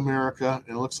 there's Comerica,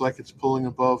 and it looks like it's pulling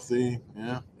above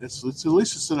it's at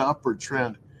least it's an upward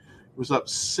trend. It was up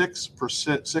 6%,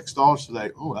 $6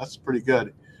 today. Oh, that's pretty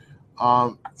good.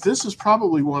 This is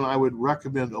probably one I would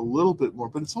recommend a little bit more,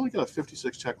 but it's only got a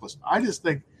 56 checklist. I just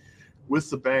think with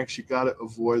the banks, you got to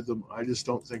avoid them. I just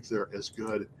don't think they're as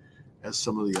good as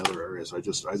some of the other areas. I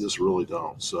just really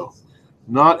don't. So,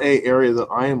 not a area that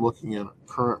I am looking at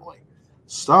currently.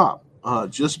 Stop.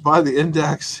 Just buy the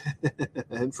index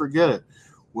and forget it.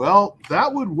 Well,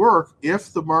 that would work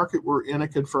if the market were in a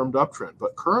confirmed uptrend,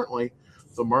 but currently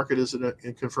the market is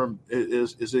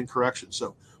is in correction.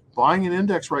 So buying an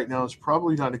index right now is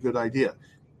probably not a good idea.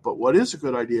 But what is a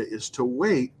good idea is to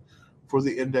wait for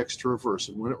the index to reverse.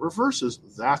 And when it reverses,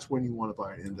 that's when you want to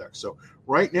buy an index. So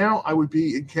right now, I would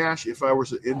be in cash if I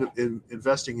was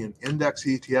investing in index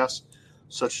ETFs,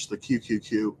 such as the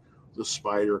QQQ, the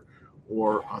Spider,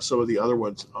 or some of the other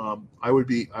ones. I would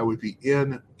be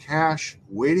in cash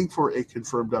waiting for a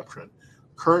confirmed uptrend.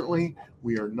 Currently,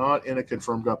 we are not in a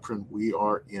confirmed uptrend. We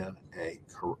are in the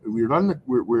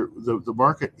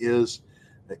market is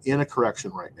in a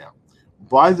correction right now.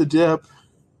 Buy the dip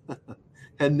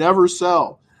and never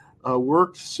sell.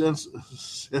 Worked since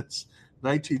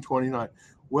 1929.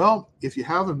 Well, if you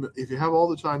have all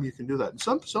the time, you can do that. And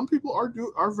some people are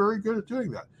very good at doing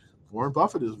that. Warren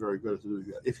Buffett is very good at doing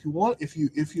that. If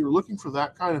you're looking for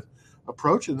that kind of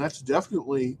approach, and that's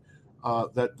definitely a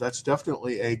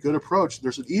good approach.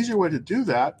 There's an easier way to do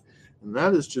that, and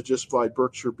that is to just buy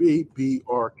Berkshire B,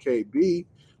 BRKB.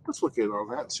 Let's look at all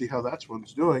that and see how that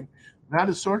one's doing. That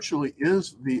essentially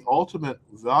is the ultimate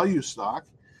value stock.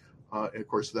 And of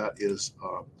course, that is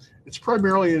it's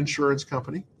primarily an insurance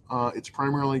company. It's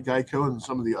primarily Geico and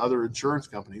some of the other insurance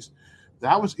companies.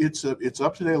 It's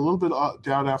up today a little bit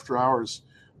down after hours,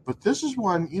 but this is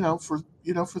one for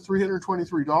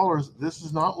 $323. This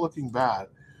is not looking bad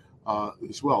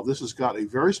as well. This has got a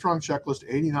very strong checklist,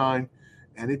 89,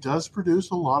 and it does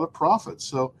produce a lot of profits.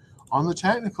 So on the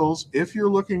technicals, if you're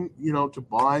looking to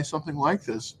buy something like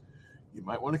this, you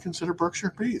might want to consider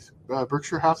Berkshire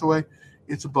Hathaway.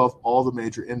 It's above all the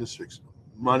major industries.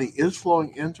 Money is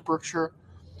flowing into Berkshire.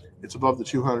 It's above the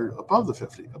 200, above the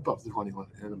 50, above the 21,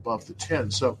 and above the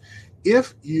 10. So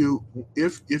if you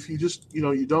just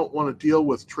you don't want to deal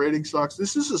with trading stocks,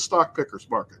 this is a stock picker's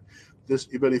market.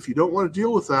 But if you don't want to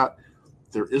deal with that,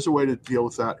 there is a way to deal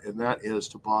with that, and that is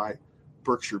to buy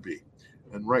Berkshire B.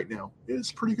 And right now,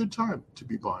 it's a pretty good time to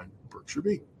be buying Berkshire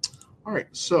B. All right,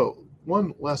 so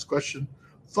one last question.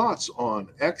 Thoughts on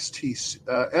SXTC?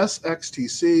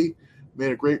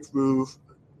 Made a great move.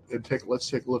 And let's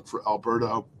take a look for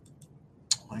Alberto.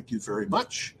 Thank you very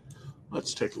much.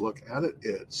 Let's take a look at it.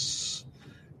 It's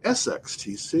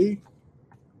SXTC.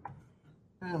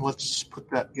 And let's put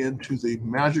that into the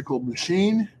magical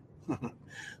machine.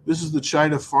 This is the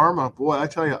China Pharma. Boy, I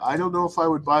tell you, I don't know if I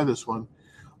would buy this one.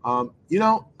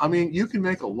 You can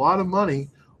make a lot of money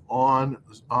on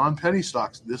penny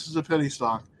stocks. This is a penny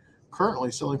stock currently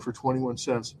selling for 21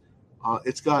 cents.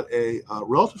 It's got a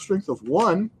relative strength of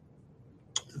 1.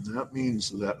 And that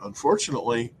means that,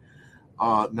 unfortunately,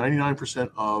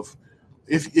 99% of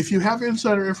if you have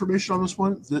insider information on this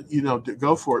one,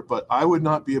 go for it. But I would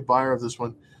not be a buyer of this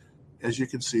one. As you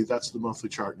can see, that's the monthly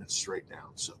chart and it's straight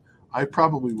down. So I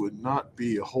probably would not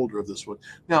be a holder of this one.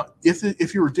 Now,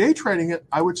 if you were day trading it,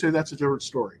 I would say that's a different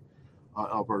story,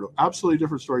 Alberto. Absolutely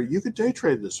different story. You could day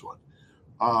trade this one.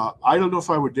 I don't know if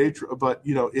I would day trade, but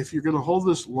if you're going to hold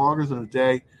this longer than a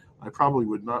day, I probably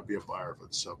would not be a buyer of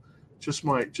it. So just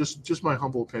my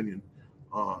humble opinion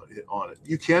on it.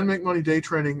 You can make money day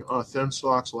trading thin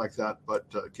stocks like that, but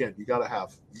again, you got to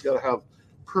have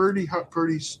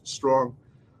pretty strong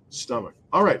stomach.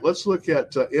 All right, let's look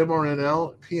at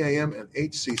MRNL, PAM, and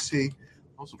HCC.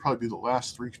 Those will probably be the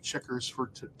last three checkers for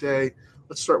today.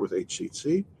 Let's start with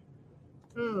HCC.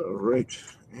 All right,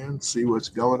 and see what's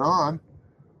going on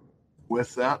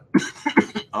with that.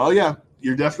 Oh yeah,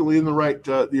 you're definitely in the right.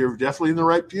 You're definitely in the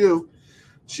right view.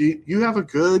 You're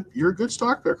a good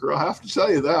stock picker. I'll have to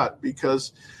tell you that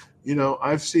because,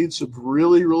 I've seen some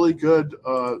really good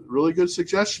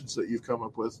suggestions that you've come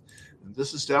up with. And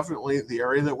this is definitely the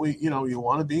area that you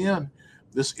want to be in.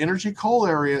 This energy coal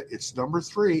area, it's number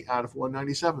 3 out of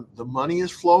 197. The money is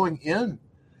flowing in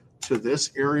to this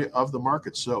area of the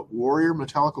market. So Warrior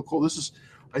Metallic Coal, this is,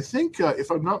 I think, if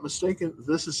I'm not mistaken,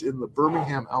 this is in the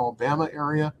Birmingham, Alabama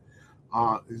area.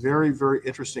 Very, very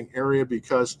interesting area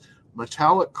because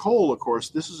metallic coal, of course,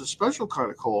 this is a special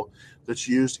kind of coal that's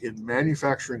used in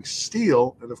manufacturing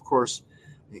steel. And of course,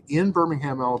 in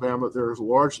Birmingham, Alabama, there's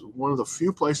one of the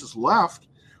few places left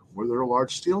where there are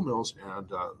large steel mills, and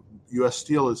U.S.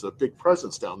 Steel is a big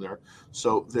presence down there.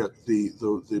 So that the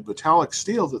metallic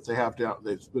steel that they have down,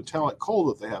 the metallic coal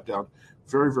that they have down,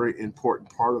 very, very important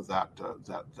part of that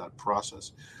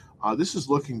process. This is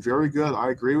looking very good. I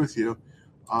agree with you.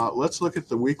 Let's look at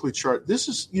the weekly chart. This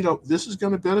is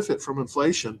going to benefit from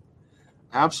inflation.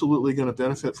 Absolutely going to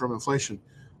benefit from inflation.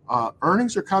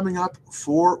 Earnings are coming up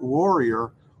for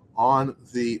Warrior on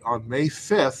May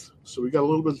 5th, so we got a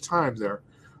little bit of time there.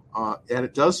 And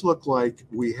it does look like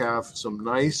we have some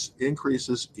nice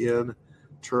increases in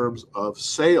terms of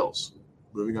sales,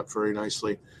 moving up very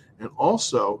nicely, and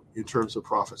also in terms of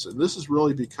profits. And this is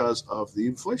really because of the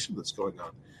inflation that's going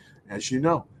on. As you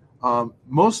know,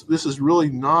 this is really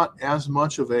not as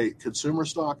much of a consumer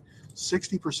stock.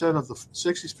 60%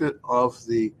 of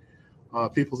the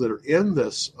people that are in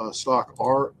this stock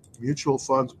are mutual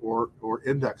funds or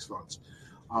index funds.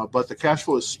 But the cash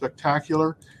flow is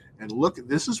spectacular. And look,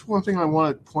 this is one thing I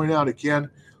want to point out again.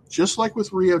 Just like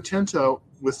with Rio Tinto,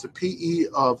 with the PE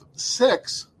of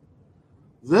 6,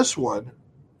 this one,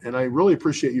 and I really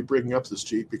appreciate you bringing up this,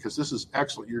 Jeet, because this is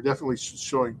excellent. You're definitely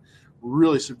showing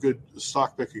really some good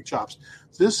stock picking chops.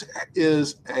 This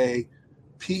is a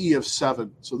PE of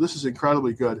 7, so this is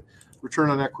incredibly good. Return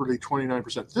on equity,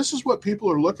 29%. This is what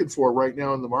people are looking for right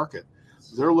now in the market.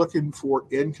 They're looking for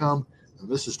income, and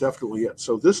this is definitely it.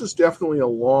 So this is definitely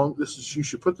you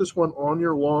should put this one on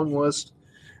your long list,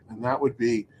 and that would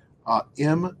be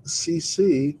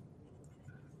MCC.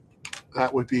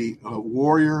 That would be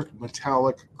Warrior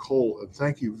Metallic Coal, and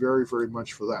thank you very, very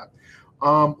much for that.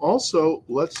 Also,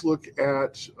 let's look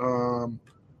at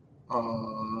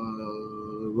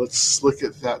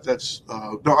that. That's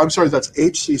no, I'm sorry, that's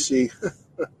HCC,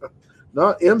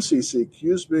 not MCC.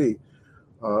 Excuse me,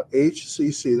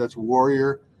 HCC. That's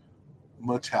Warrior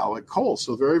Metallic Coal.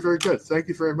 So very, very good. Thank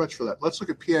you very much for that. Let's look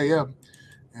at PAM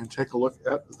and take a look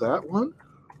at that one.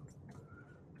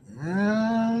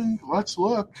 And let's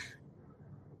look.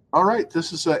 All right,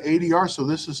 this is ADR. So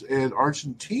this is in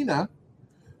Argentina.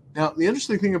 Now, the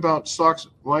interesting thing about stocks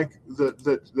like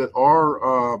that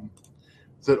are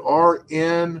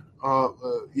in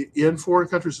foreign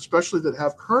countries, especially that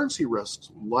have currency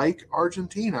risks, like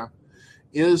Argentina,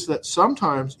 is that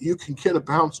sometimes you can get a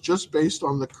bounce just based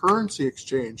on the currency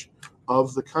exchange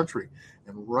of the country.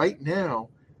 And right now,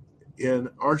 in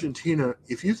Argentina,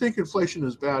 if you think inflation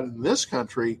is bad in this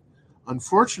country,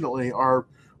 unfortunately, our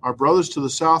brothers to the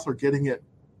south are getting it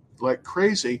like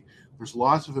crazy. There's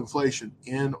lots of inflation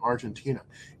in Argentina.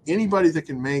 Anybody that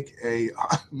can make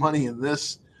money in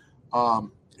this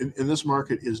in this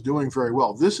market is doing very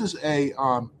well. This is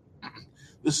an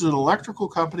electrical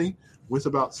company with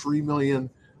about 3 million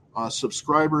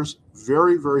subscribers.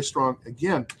 Very, very strong.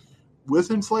 Again,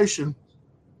 with inflation,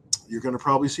 you're going to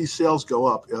probably see sales go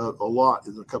up a lot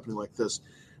in a company like this.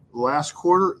 Last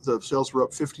quarter, the sales were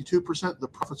up 52%. The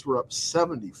profits were up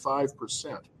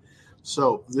 75%.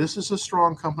 So this is a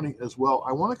strong company as well.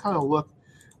 I want to kind of look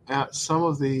at some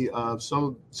of the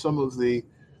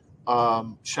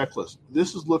checklist.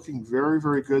 This is looking very,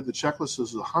 very good. The checklist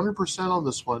is 100% on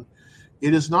this one.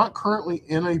 It is not currently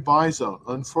in a buy zone,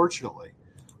 unfortunately.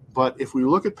 But if we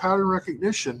look at pattern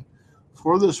recognition,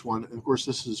 for this one. And of course,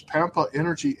 this is Pampa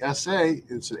Energy SA.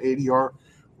 It's an ADR,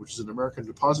 which is an American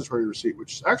depository receipt,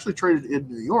 which is actually traded in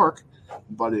New York,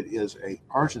 but it is a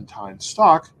Argentine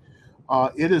stock.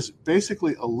 It is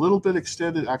basically a little bit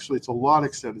extended. Actually, it's a lot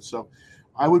extended. So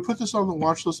I would put this on the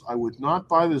watch list. I would not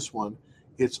buy this one.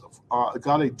 It's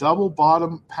got a double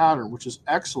bottom pattern, which is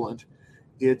excellent.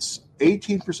 It's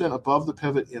 18% above the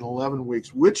pivot in 11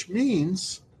 weeks, which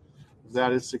means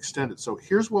that it's extended. So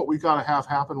here's what we got to have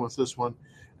happen with this one.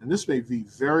 And this may be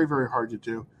very, very hard to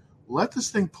do. Let this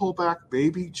thing pull back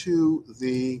maybe to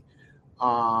the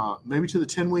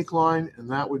 10-week line,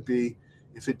 and that would be,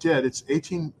 if it did, it's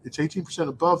 18%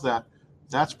 above that.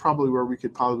 That's probably where we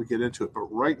could probably get into it. But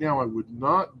right now, I would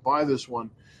not buy this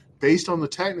one based on the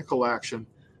technical action,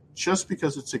 just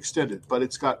because it's extended. But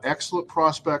it's got excellent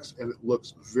prospects, and it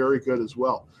looks very good as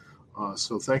well.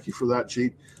 So thank you for that,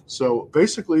 Jeet. So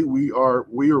basically, we are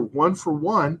 1 for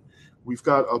 1. We've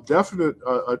got a definite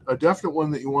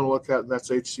one that you want to look at, and that's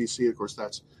HCC. Of course,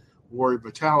 that's Warrior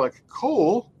Metallic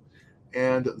Coal,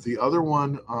 and the other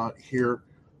one here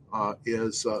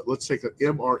is let's take the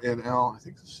MRNL. I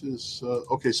think this is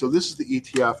okay. So this is the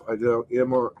ETF. I know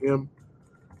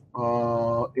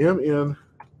MNRL.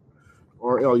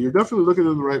 You're definitely looking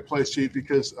in the right place, Chief,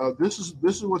 because this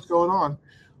is what's going on.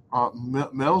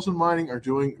 Metals and mining are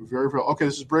doing very well. Okay,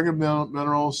 this is Brigham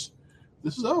Minerals.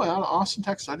 This is out of Austin,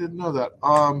 Texas. I didn't know that.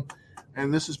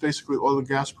 And this is basically oil and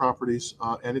gas properties,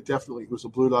 and it definitely was a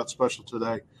blue dot special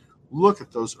today. Look at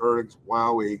those earnings.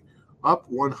 Wowee. Up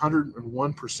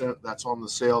 101%. That's on the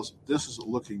sales. This is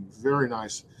looking very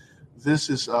nice. This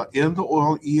is in the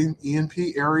oil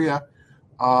E&P area.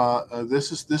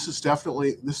 This is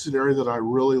an area that I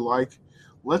really like.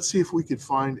 Let's see if we can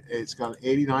find it's got an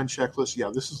 89 checklist. Yeah,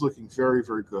 this is looking very,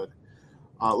 very good.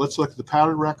 Let's look at the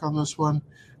pattern rec on this one.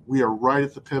 We are right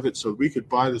at the pivot, so we could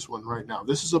buy this one right now.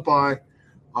 This is a buy.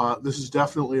 This is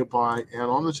definitely a buy. And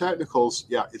on the technicals,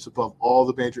 yeah, it's above all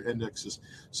the major indexes.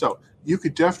 So you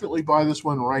could definitely buy this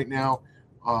one right now.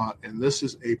 And this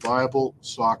is a buyable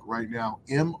stock right now.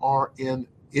 MNRL.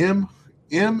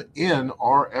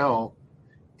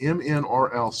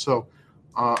 So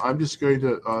I'm just going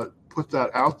to put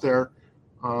that out there.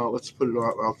 Let's put it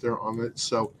out there on it.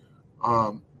 So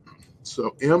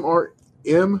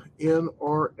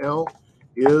MNRL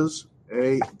is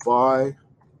a buy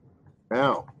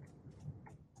now.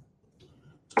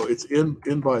 So it's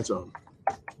in buy zone.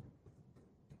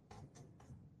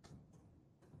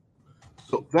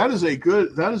 So that is a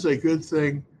good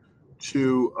thing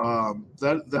to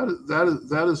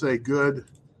that is a good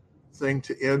thing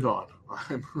to end on.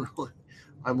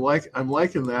 I'm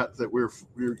liking that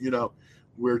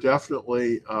we're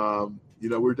definitely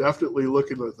we're definitely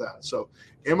looking at that. So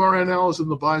MRNL is in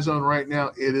the buy zone right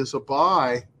now. It is a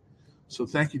buy. So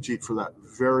thank you, Jeet, for that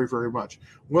very, very much.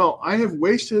 Well, I have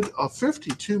wasted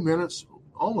 52 minutes,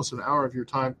 almost an hour of your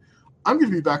time. I'm going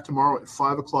to be back tomorrow at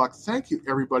 5 o'clock. Thank you,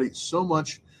 everybody, so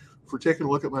much for taking a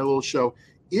look at my little show.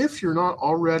 If you're not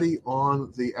already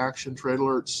on the Action Trade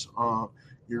Alerts,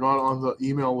 you're not on the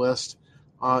email list,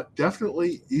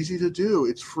 definitely easy to do.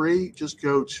 It's free. Just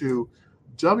go to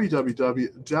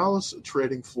www.Dallas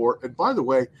Trading Floor. And by the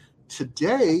way,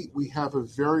 today we have a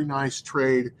very nice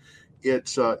trade.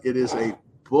 It is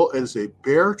a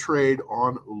bear trade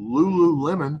on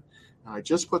Lululemon, and I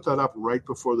just put that up right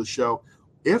before the show.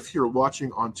 If you're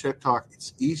watching on TikTok,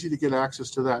 it's easy to get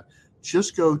access to that.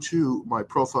 Just go to my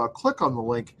profile, click on the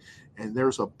link, and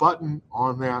there's a button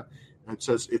on that. And it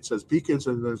says Beacons,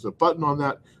 and there's a button on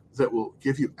that will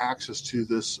give you access to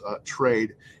this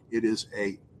trade. It is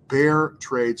a bear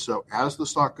trade, so as the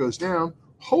stock goes down,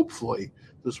 hopefully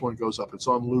this one goes up. It's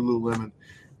on Lululemon.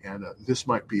 And this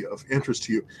might be of interest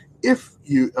to you. If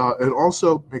you and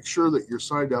also make sure that you're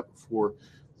signed up for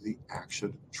the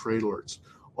Action Trade Alerts.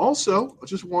 Also, I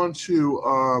just want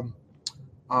to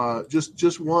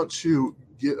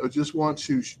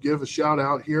give a shout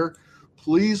out here.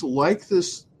 Please like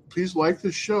this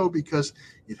show because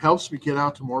it helps me get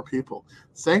out to more people.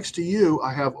 Thanks to you,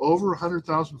 I have over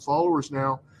 100,000 followers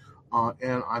now,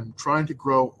 and I'm trying to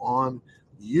grow on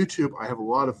YouTube. I have a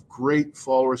lot of great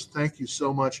followers. Thank you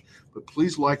so much. But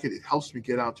please like it. It helps me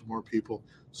get out to more people.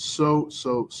 So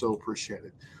appreciate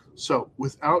it. So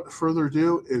without further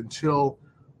ado, until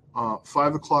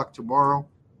 5 o'clock tomorrow,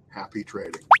 happy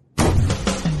trading.